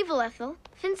 She's evil, Ethel.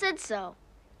 Finn said so.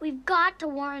 We've got to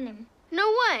warn him.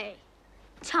 No way.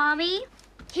 Tommy?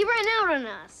 He ran out on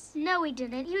us. No, he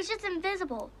didn't. He was just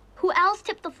invisible. Who else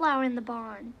tipped the flour in the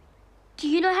barn? Do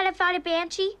you know how to fight a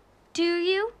banshee? Do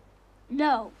you?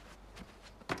 No.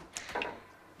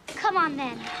 Come on,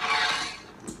 then.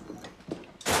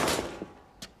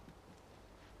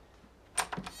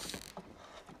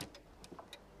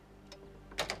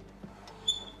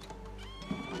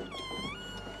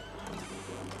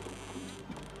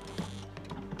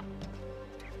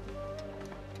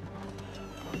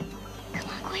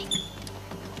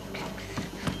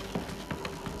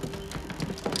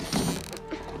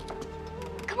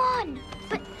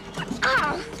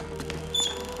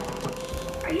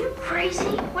 Are you crazy?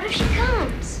 What if she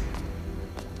comes?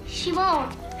 She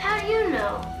won't. How do you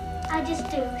know? I just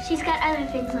do. She's got other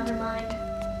things on her mind.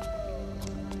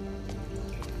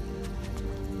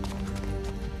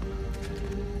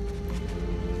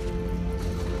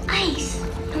 Ice.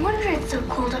 No wonder it's so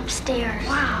cold upstairs.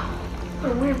 Wow.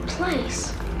 What a weird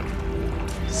place.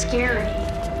 Scary.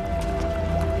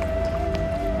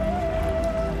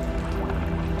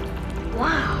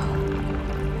 Wow.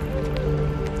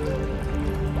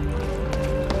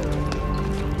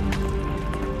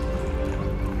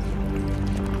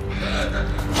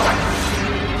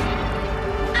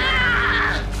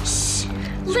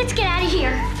 Let's get out of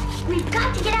here. We've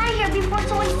got to get out of here before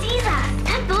someone sees us.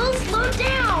 Ethel, slow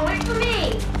down. Wait for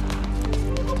me.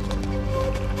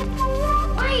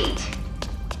 Wait.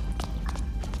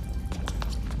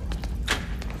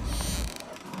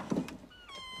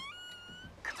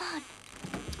 Come on.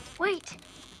 Wait.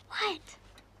 What?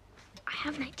 I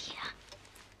have an idea.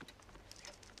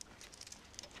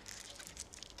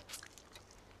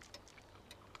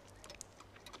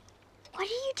 What are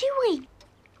you doing?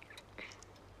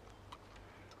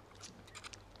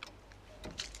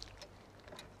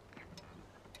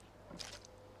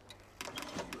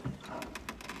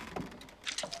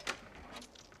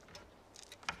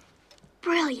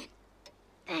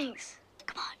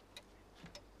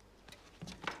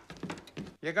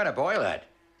 You're gonna boil that?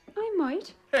 I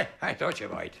might. I thought you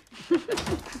might. Good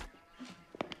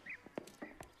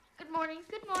morning.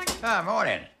 Good morning. Ah,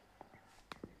 morning.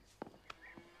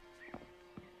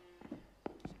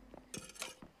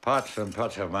 Pots and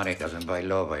pots of money doesn't buy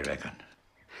love, I reckon.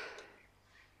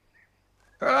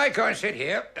 Well, I can't sit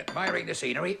here admiring the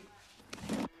scenery.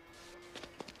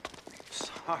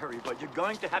 Sorry, but you're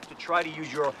going to have to try to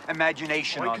use your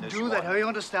imagination on this I can do that. one. I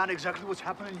understand exactly what's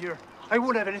happening here. I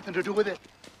won't have anything to do with it.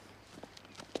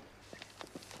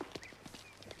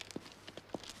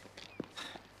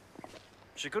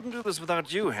 She couldn't do this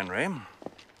without you, Henry.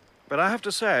 But I have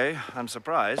to say, I'm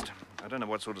surprised. I don't know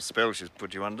what sort of spell she's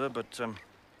put you under, but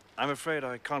I'm afraid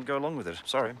I can't go along with it.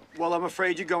 Sorry. Well, I'm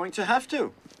afraid you're going to have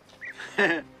to.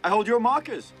 I hold your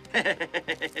markers.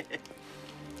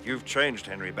 You've changed,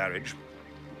 Henry Barridge,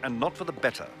 and not for the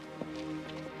better.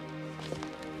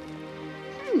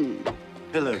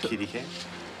 Hello, kitty cat.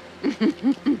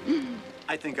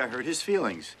 I think I hurt his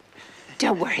feelings.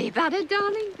 Don't worry about it,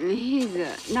 darling.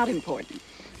 He's not important.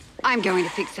 I'm going to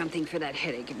fix something for that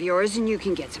headache of yours, and you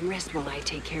can get some rest while I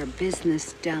take care of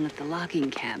business down at the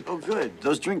logging camp. Oh, good.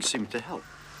 Those drinks seem to help.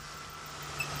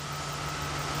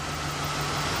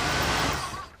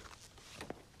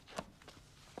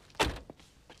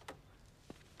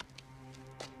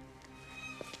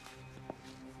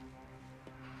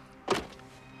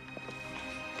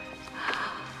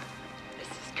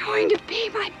 Going to be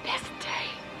my best day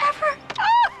ever.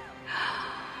 Oh,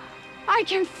 I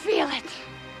can feel it.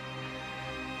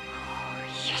 Oh,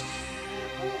 yes.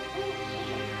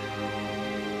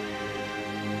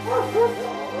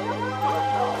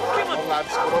 Come on, lads.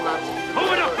 Come on, lads.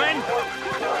 Move it up, Ben.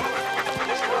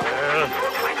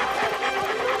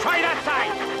 Try that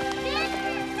side.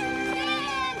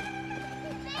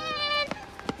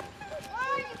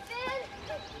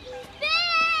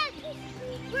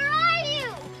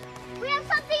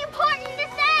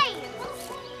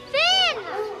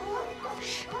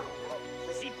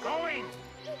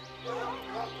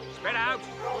 Spread out.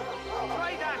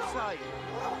 Try that side.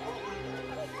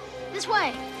 This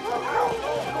way.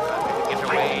 Get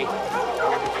away.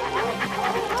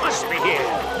 Must be here.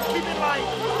 Keep it light.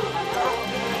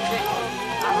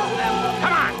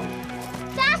 Come on.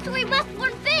 Faster, we must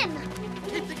warn Finn.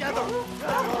 Keep together.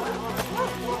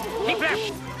 Keep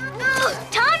left.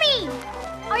 Tommy!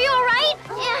 Are you all right?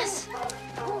 Yes.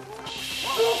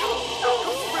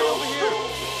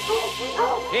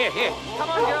 Here. Come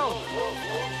on, girl.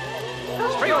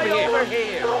 Straight over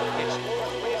here. Yes.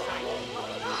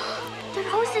 They're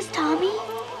horses, Tommy.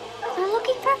 They're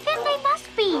looking for Finn. They must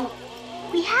be.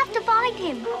 We have to find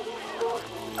him.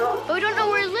 But we don't know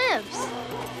where he lives.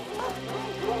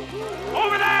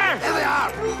 Over there! There they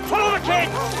are! Follow the kid!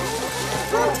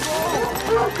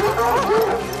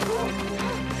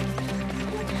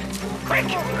 Quick!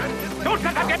 Don't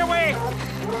let them get away!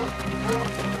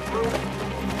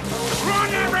 Run,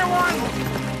 everyone!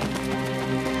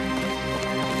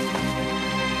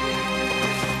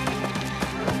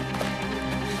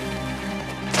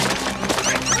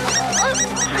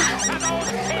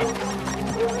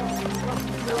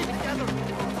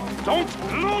 Don't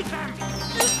lose them!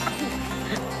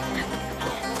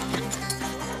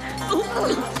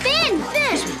 Finn!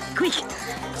 Quick!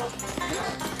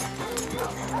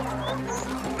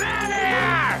 There they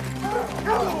are!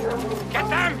 Get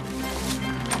them!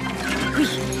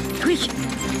 Quick!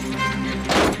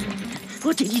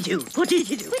 What did you do? What did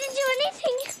you do? We didn't do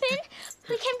anything, Finn.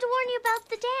 We came to warn you about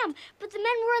the dam, but the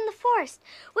men were in the forest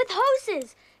with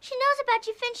hoses. She knows about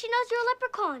you, Finn. She knows you're a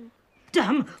leprechaun.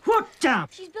 Dam? What dam?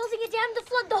 She's building a dam to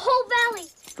flood the whole valley.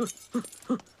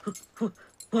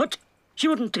 What? She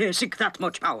wouldn't dare sink that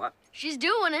much power. She's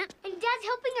doing it. And Dad's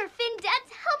helping her, Finn.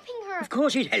 Dad's helping her. Of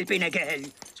course he's helping a girl.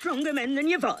 Stronger men than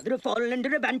your father have fallen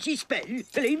under a banshee spell.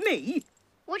 Believe me.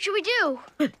 What should we do?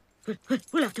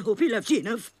 We'll have to hope he loves you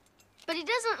enough. But he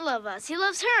doesn't love us. He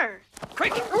loves her.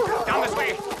 Quick! Down this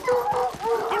way!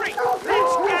 Hurry!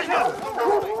 Let's get him!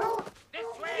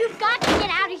 You've got to get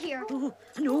out of here. Oh,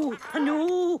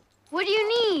 no. What do you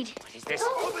need? What is this?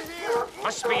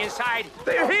 Must be inside.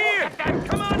 They're here! Get them!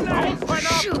 Come on now! Open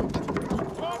up! Shoot!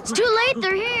 It's too late.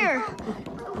 They're here.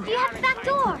 You have the back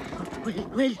door.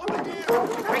 Well.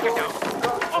 Break it down.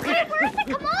 Open it! Where is it?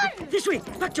 Come on! This way.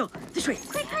 Back door. This way.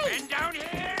 Quickly. Men down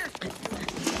here!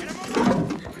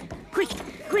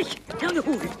 Quick. Down the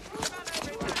hole.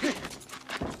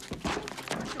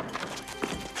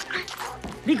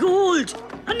 Me gold.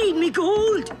 I need me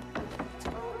gold.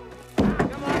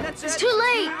 Come on, that's It's too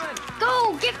late.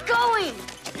 Go. Get going.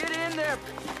 Get in there.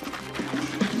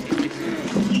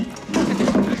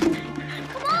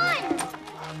 Come on.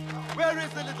 Where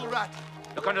is the little rat?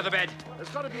 Look under the bed. There's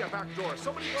got to be a back door.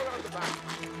 Somebody go around the back.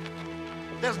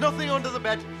 There's nothing under the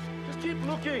bed. Just keep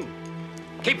looking.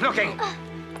 Keep looking.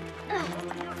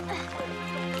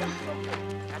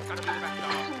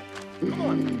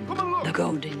 The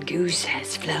golden goose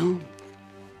has flown.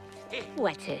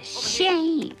 What a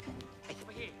shame.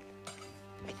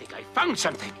 I think I found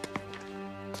something.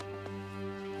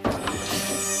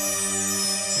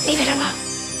 Leave it alone.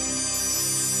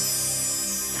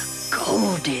 The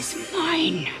gold is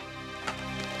mine.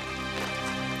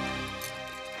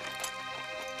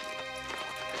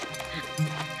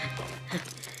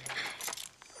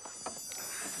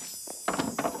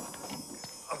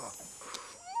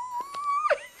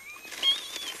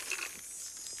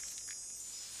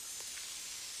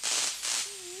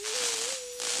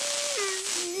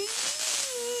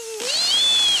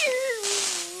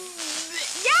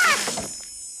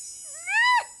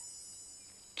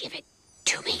 Give it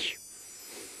to me.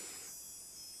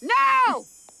 No!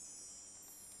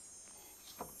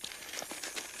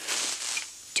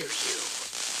 Do you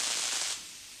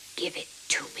give it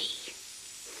to me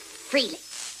freely?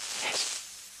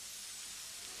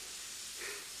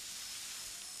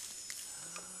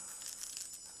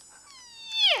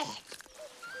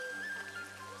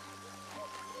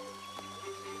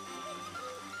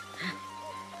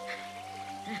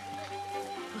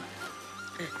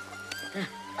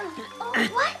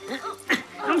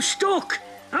 I'm stuck.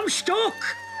 I'm stuck.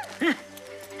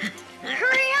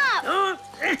 Hurry up!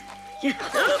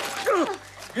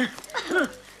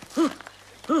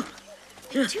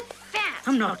 You're too fat.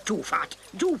 I'm not too fat.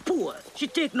 Too poor.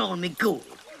 She's taking all my gold.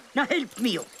 Now help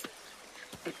me up.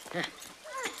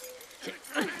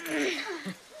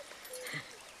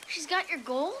 She's got your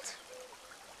gold?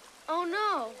 Oh,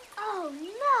 no. Oh,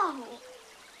 no.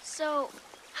 So,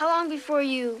 how long before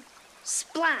you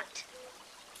splat?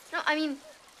 No, I mean,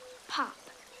 pop.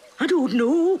 I don't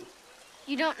know.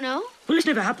 You don't know? Well, it's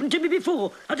never happened to me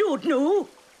before. I don't know.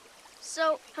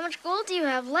 So, how much gold do you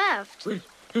have left? Well,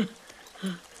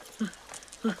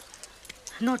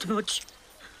 not much.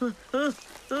 Ben!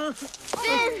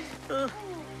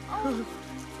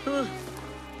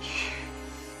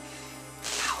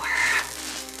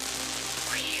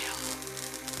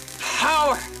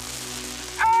 Power!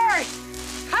 Earth!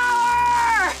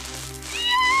 Power!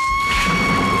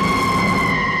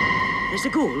 There's the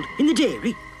gold in the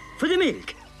dairy for the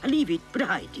milk. I leave it, but I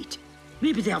hide it.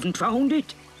 Maybe they haven't found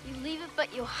it. You leave it,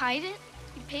 but you hide it?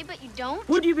 You pay, but you don't?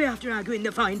 Would you be after arguing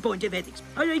the fine point of ethics?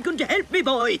 Are you going to help me,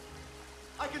 boy?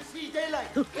 I can see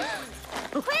daylight.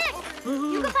 Quick!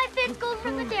 You go find Finn's gold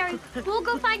from the dairy. We'll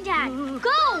go find Dad.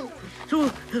 Go!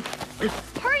 So,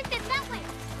 Hurry, Finn, that way.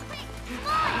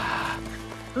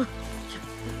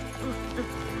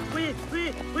 Quick, come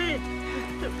on. Wait.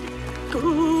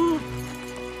 Go.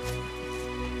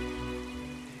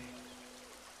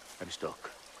 I'm stuck.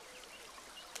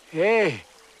 Hey,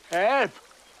 help!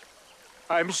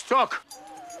 I'm stuck.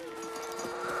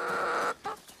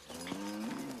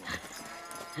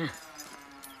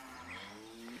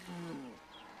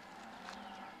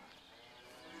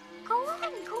 Go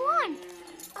on.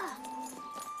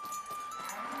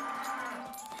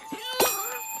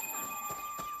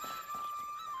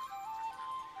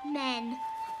 Men.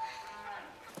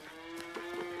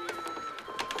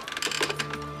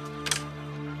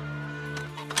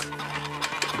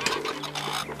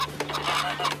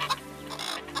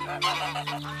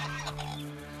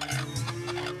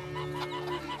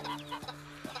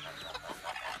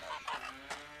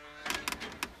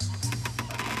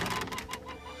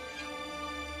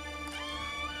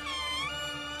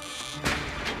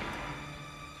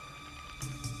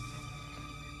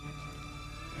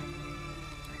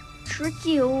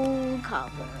 Tricky old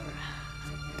copper.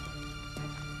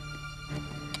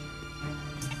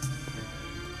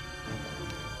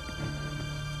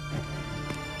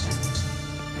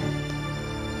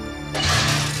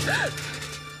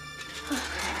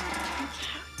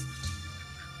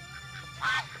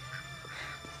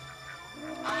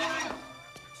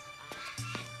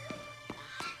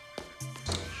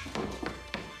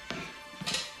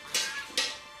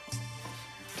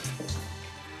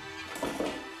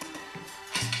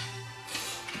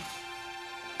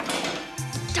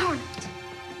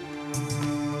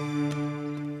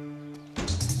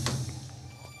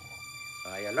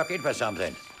 Are you looking for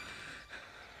something?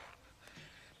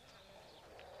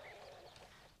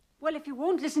 Well, if you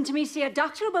won't listen to me, see a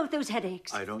doctor about those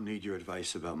headaches. I don't need your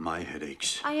advice about my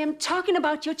headaches. I am talking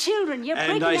about your children. You're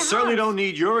breaking And I their certainly hearts. don't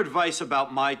need your advice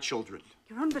about my children.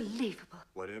 You're unbelievable.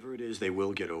 Whatever it is, they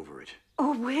will get over it.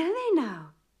 Oh, will they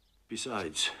now?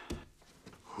 Besides,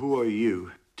 who are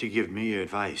you to give me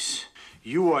advice?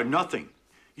 You are nothing.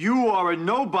 You are a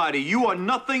nobody. You are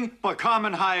nothing but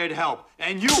common hired help.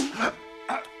 And you...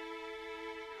 I'm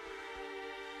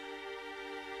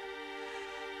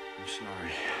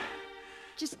sorry.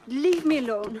 Just leave me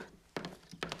alone.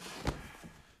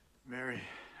 Mary,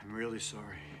 I'm really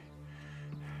sorry.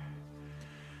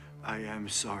 I am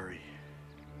sorry.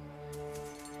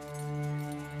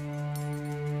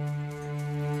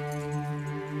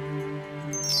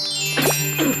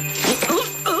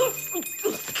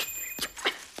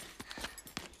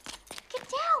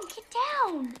 Get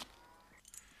down.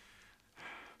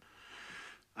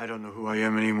 I don't know who I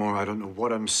am anymore. I don't know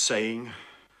what I'm saying.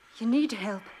 You need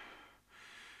help.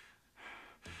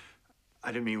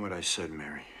 I didn't mean what I said,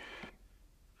 Mary.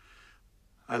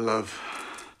 I love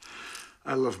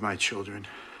my children.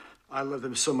 I love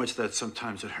them so much that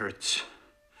sometimes it hurts.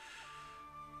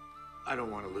 I don't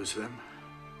want to lose them.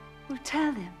 Well,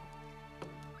 tell them.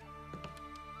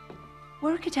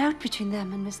 Work it out between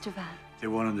them and Mr. Van. They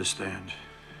won't understand.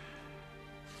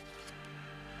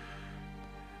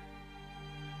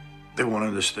 They won't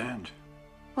understand.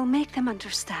 Well, make them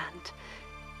understand.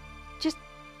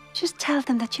 Just tell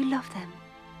them that you love them.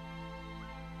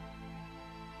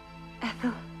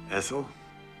 Ethel. Ethel?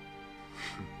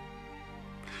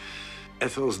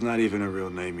 Ethel's not even a real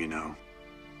name, you know.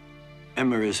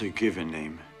 Emma is her given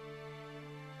name.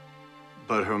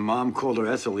 But her mom called her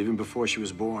Ethel even before she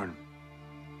was born.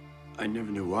 I never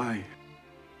knew why.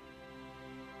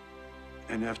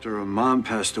 And after her mom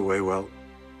passed away, well,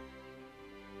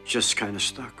 just kind of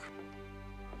stuck.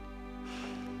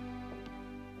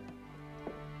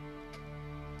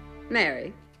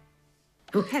 Mary.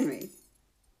 Oh, Henry.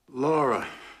 Laura,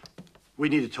 we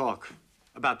need to talk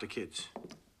about the kids.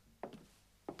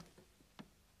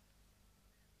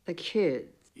 The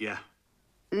kids. Yeah.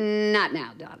 Not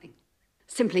now, darling.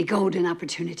 Simply golden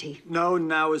opportunity. No,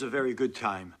 now is a very good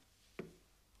time.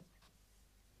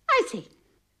 I see.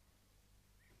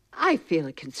 I feel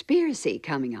a conspiracy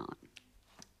coming on.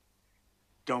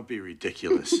 Don't be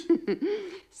ridiculous.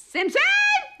 Simpson!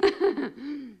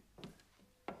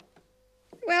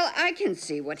 Well, I can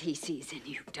see what he sees in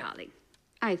you, darling.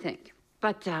 I think.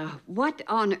 But what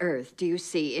on earth do you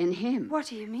see in him? What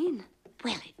do you mean?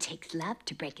 Well, it takes love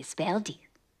to break a spell, dear.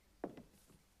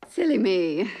 Silly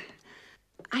me.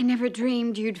 I never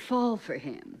dreamed you'd fall for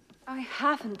him. I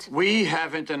haven't. We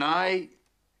haven't, and I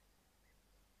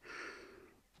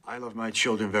love my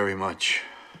children very much.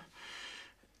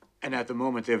 And at the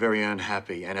moment, they're very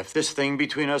unhappy. And if this thing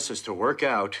between us is to work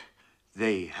out,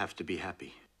 they have to be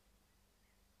happy.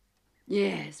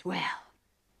 Yes, well.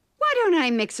 Why don't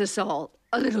I mix us all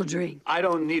a little drink? I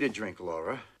don't need a drink,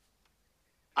 Laura.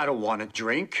 I don't want to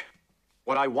drink.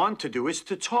 What I want to do is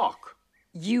to talk.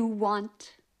 You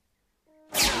want?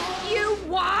 You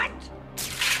want?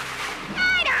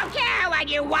 I don't care what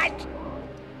you want.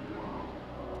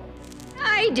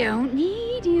 I don't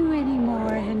need you anymore,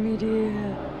 Henry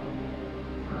dear.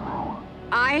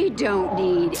 I don't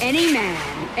need any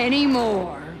man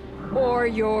anymore, or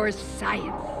your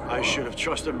science. I should have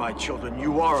trusted my children.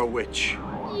 You are a witch.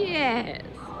 Yes,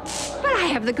 but I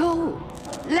have the gold.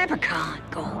 Leprechaun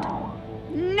gold.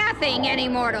 Nothing any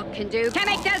mortal can do can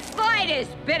make the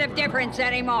slightest bit of difference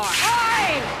anymore.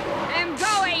 I am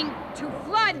going to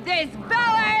flood this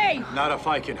valley! Not if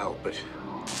I can help it.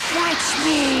 Watch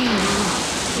me!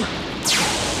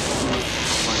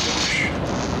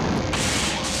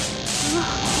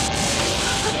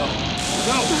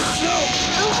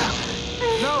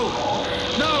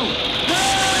 No!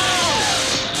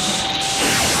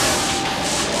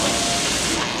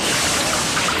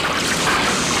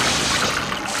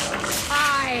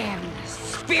 I am the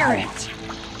spirit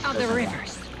of the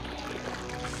rivers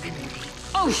and the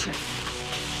ocean,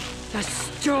 the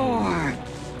storm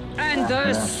and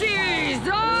the seas.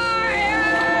 I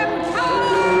am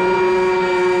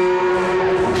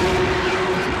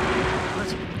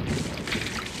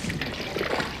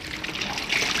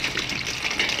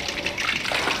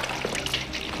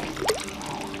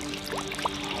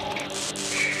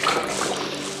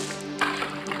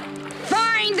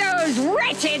Find those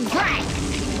wretched brats!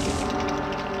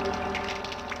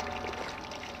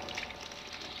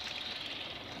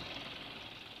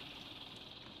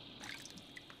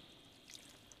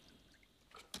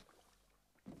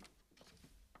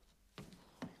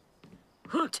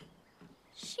 What?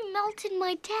 She melted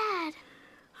my dad.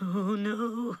 Oh,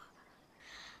 no.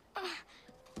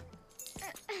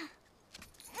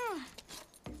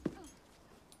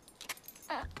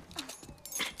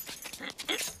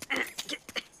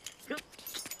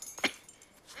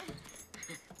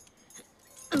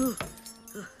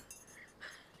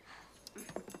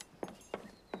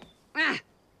 Ah,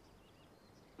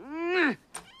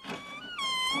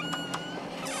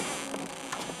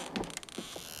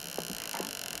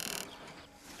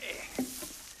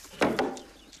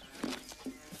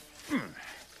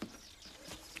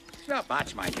 Not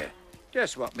much, mind you.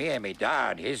 Just what me and me da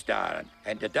and his da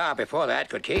and the da before that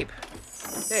could keep.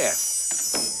 There.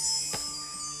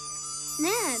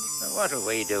 Ned. What'll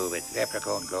we do with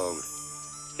leprechaun gold?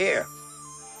 Here.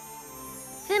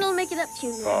 Finn will make it up to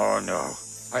you, Ned. Oh, no.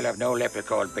 I'll have no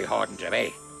leprechaun beholden to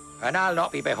me. And I'll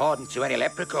not be beholden to any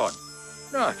leprechaun.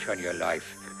 Not on your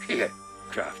life. You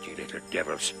crafty little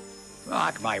devils.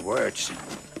 Mark my words.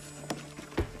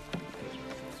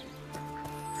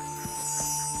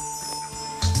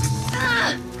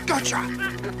 Gotcha!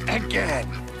 Again!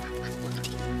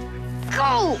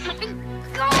 Go!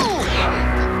 Go!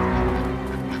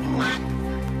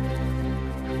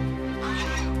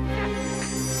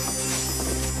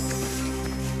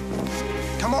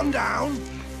 Come on down.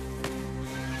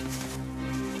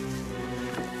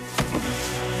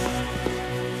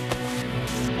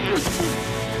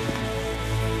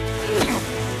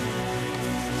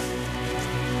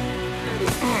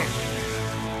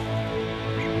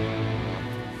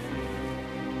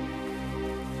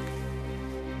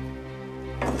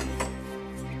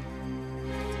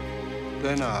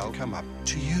 Then I'll come up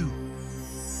to you.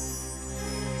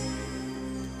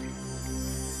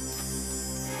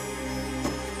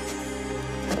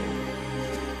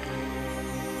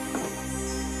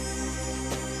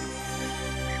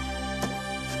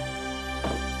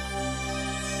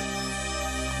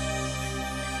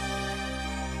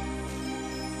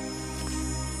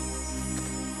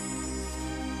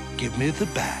 Give me the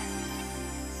bag,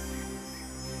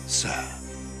 sir.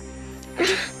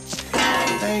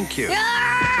 Thank you.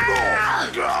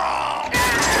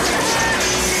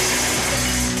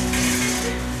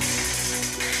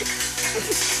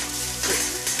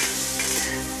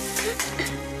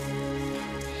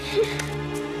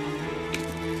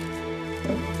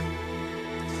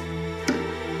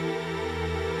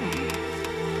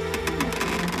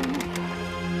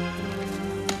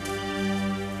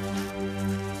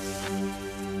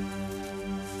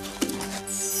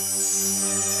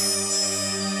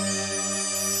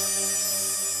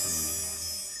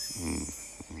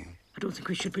 I don't think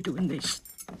we should be doing this.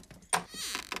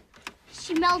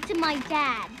 She melted my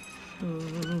dad. Oh.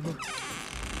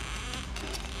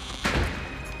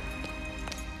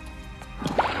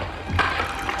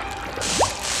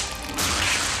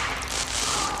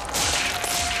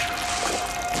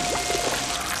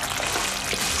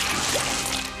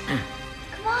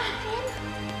 Come on, Finn.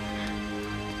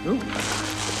 Oh.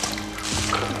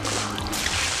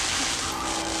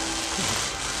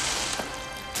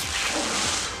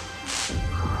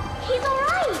 He's all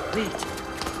right. Wait.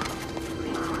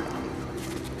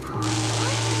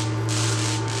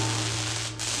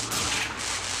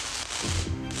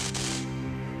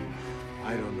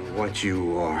 I don't know what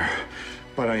you are,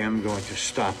 but I am going to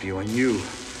stop you, and you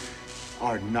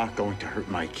are not going to hurt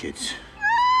my kids.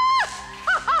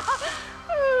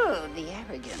 Oh, the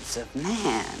arrogance of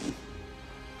man.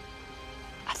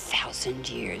 1,000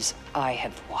 years I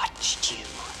have watched you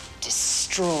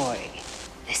destroy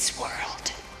this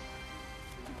world.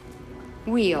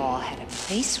 We all had a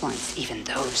place once, even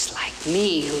those like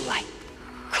me who like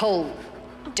cold,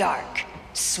 dark,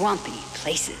 swampy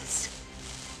places.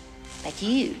 But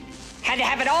you had to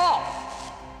have it all.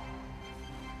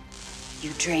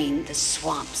 You drained the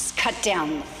swamps, cut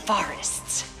down the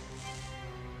forests,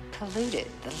 polluted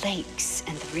the lakes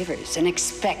and the rivers, and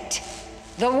expect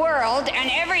the world and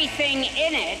everything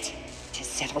in it to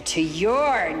settle to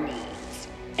your needs,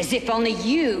 as if only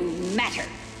you matter.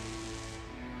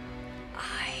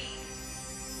 I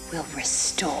will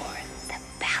restore the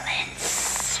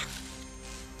balance.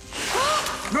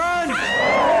 Run!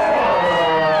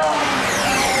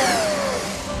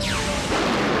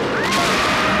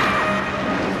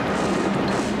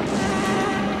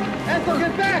 Ethel,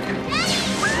 get back!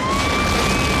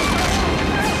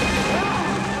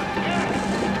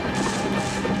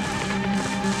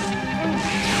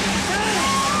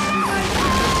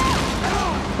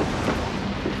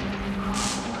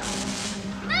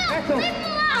 Ethel!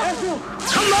 Ethel!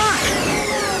 Come on!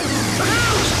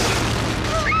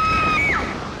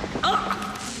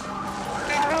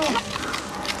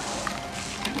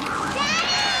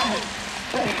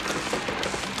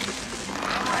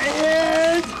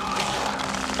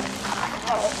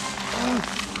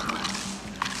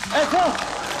 Ethel!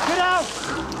 Get out!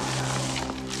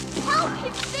 Help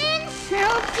him, Finn!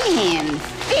 Help him,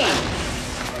 Finn!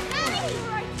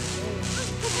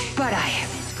 But I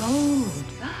have his gold.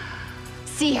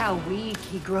 See how weak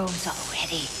he grows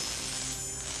already.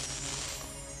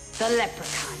 The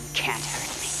leprechaun can't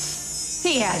hurt me.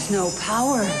 He has no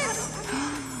power.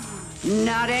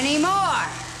 Not anymore.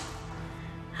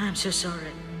 I'm so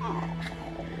sorry.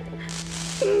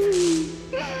 See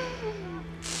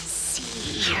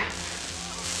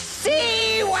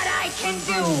what I can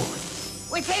do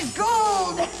with his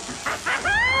gold!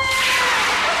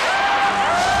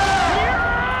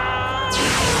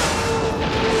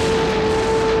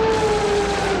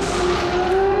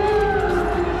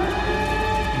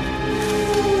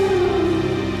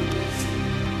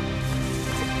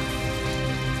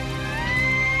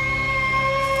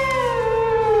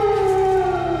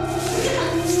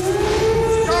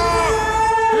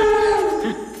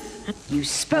 You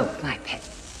spoke, my pet.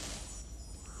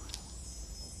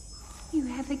 You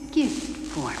have a gift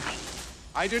for me.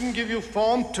 I didn't give you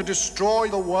form to destroy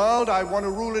the world. I want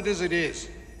to rule it as it is.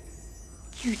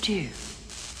 You do.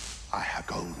 I have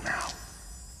gold now.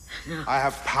 I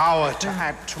have power to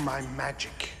add to my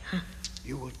magic.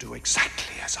 You will do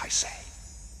exactly as I say.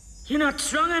 You're not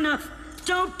strong enough.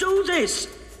 Don't do this.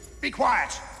 Be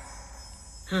quiet.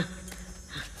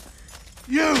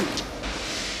 You,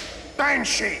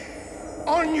 Banshee,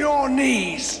 on your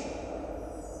knees.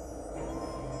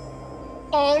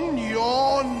 On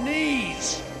your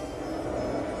knees.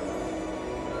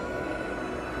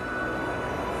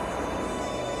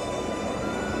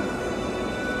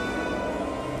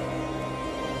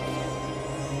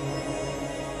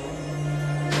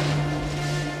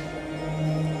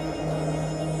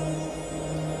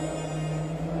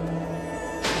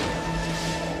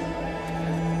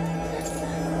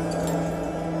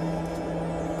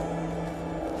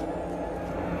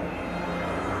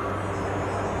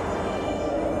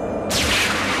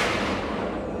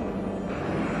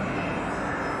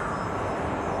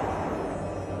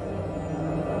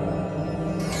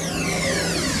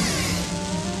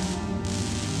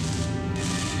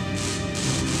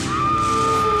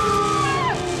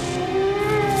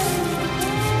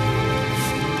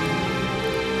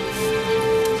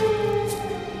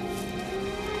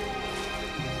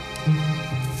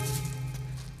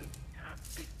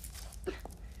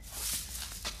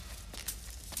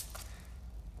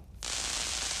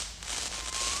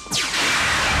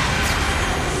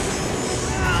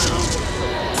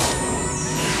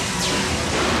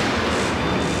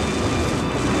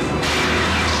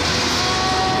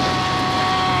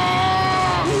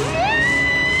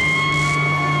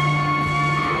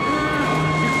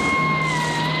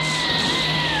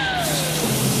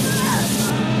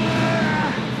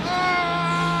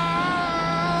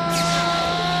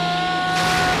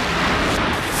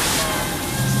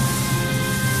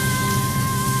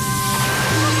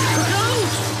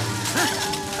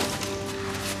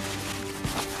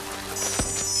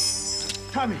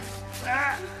 Tommy!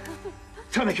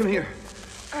 Tommy, come here.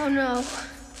 Oh, no.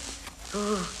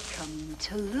 Oh, come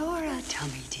to Laura,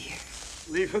 Tommy dear.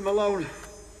 Leave him alone.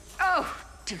 Oh,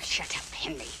 do shut up,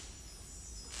 Henry.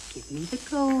 Give me the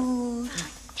gold.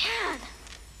 Dad!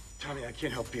 Tommy, I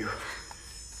can't help you.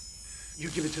 You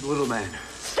give it to the little man.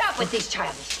 Stop with this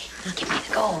childish thing. Give me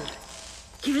the gold.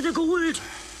 Give her the gold.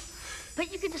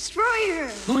 But you could destroy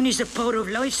her. Mine is the power of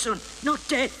life, son, not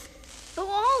death. They'll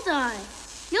all die.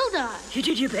 You'll die. You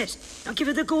did your best. Now give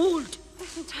her the gold.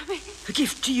 Listen, Tommy. A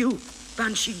gift to you,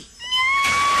 Banshee.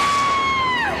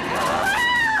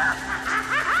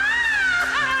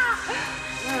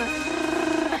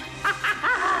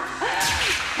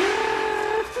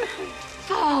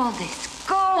 All this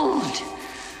gold.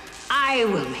 I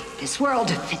will make this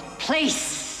world a fit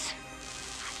place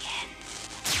again.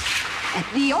 And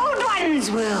the old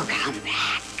ones will come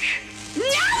back. No!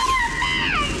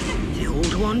 The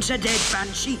old ones are dead,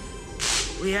 Banshee.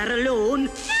 We are alone.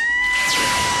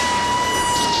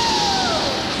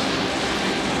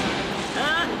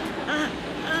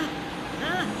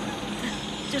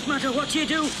 Doesn't matter what you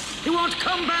do, they won't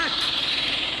come back.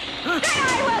 Then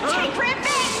I will take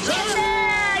revenge in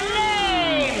their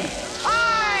name!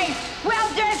 I will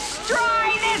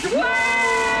destroy this world!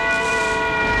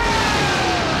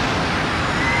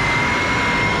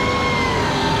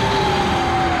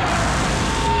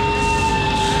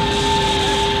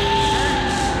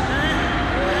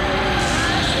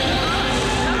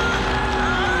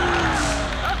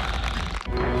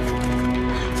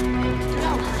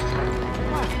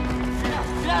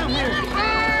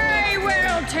 I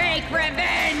will take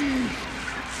revenge!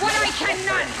 What I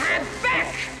cannot have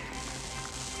back,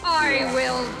 I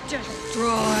will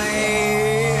destroy!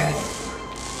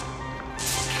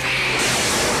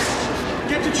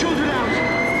 Get the children out!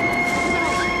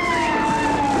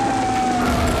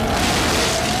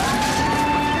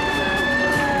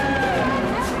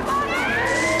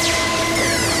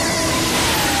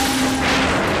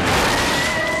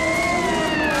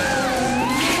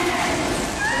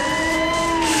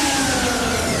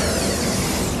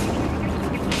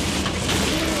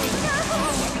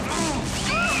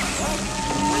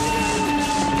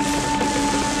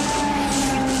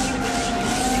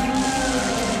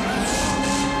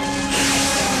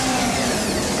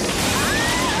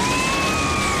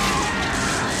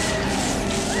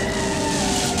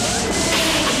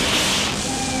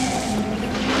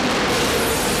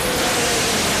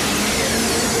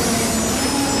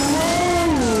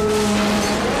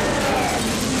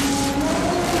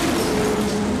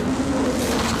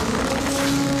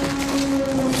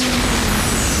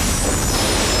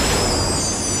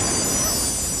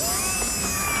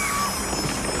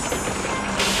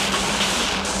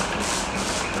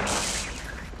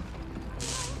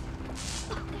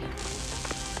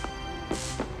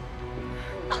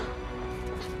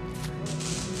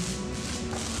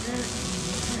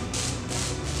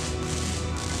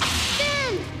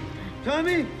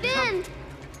 Tommy! Finn!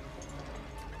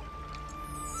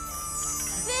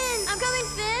 Finn! I'm coming,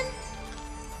 Finn!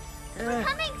 I'm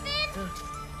coming, Finn!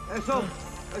 Ethel,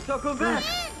 come back!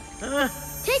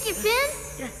 Take it, Finn!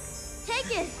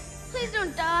 Take it! Please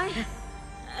don't die.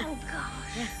 Oh,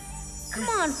 gosh. Come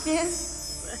on, Finn.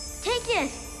 Take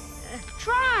it.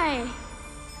 Try.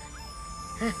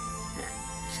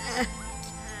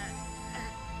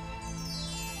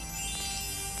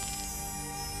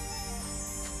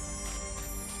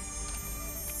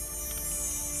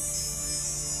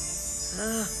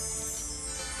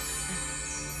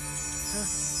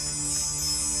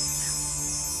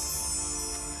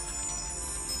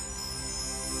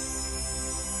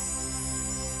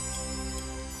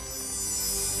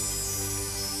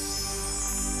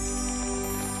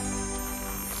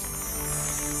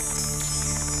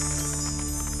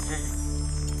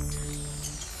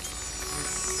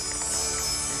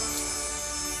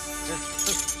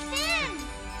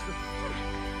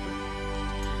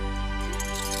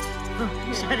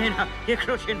 Serena, you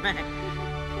crushing man.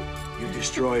 You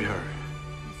destroyed her.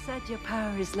 You said your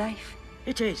power is life.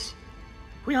 It is.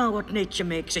 We are what nature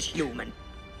makes us human.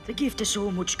 The gift of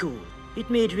so much good, it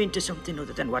made her into something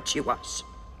other than what she was.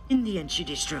 In the end, she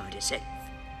destroyed herself.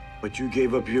 But you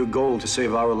gave up your gold to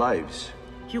save our lives.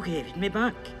 You gave it me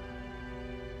back.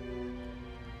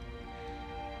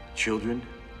 Children,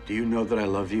 do you know that I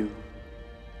love you?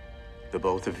 The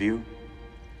both of you?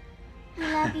 We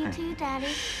love you too, Daddy.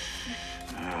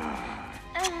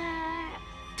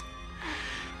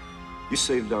 You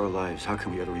saved our lives. How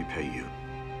can we ever repay you?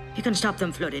 You can stop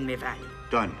them flooding me valley.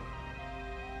 Done.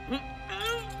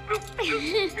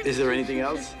 Is there anything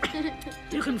else?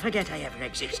 You can forget I ever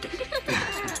existed.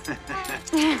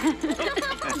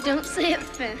 Don't say it,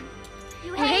 Finn.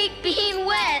 You hate being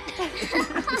wet.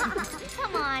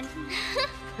 Come on.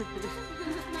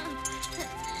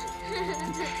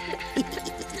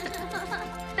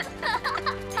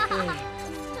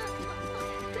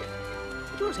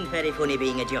 It wasn't very funny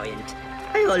being a giant.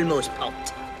 I almost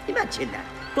popped. Imagine that.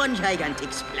 One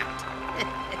gigantic splat.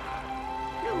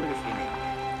 No one is remember.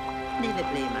 Never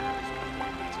blame my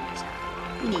husband.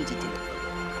 He needed to look.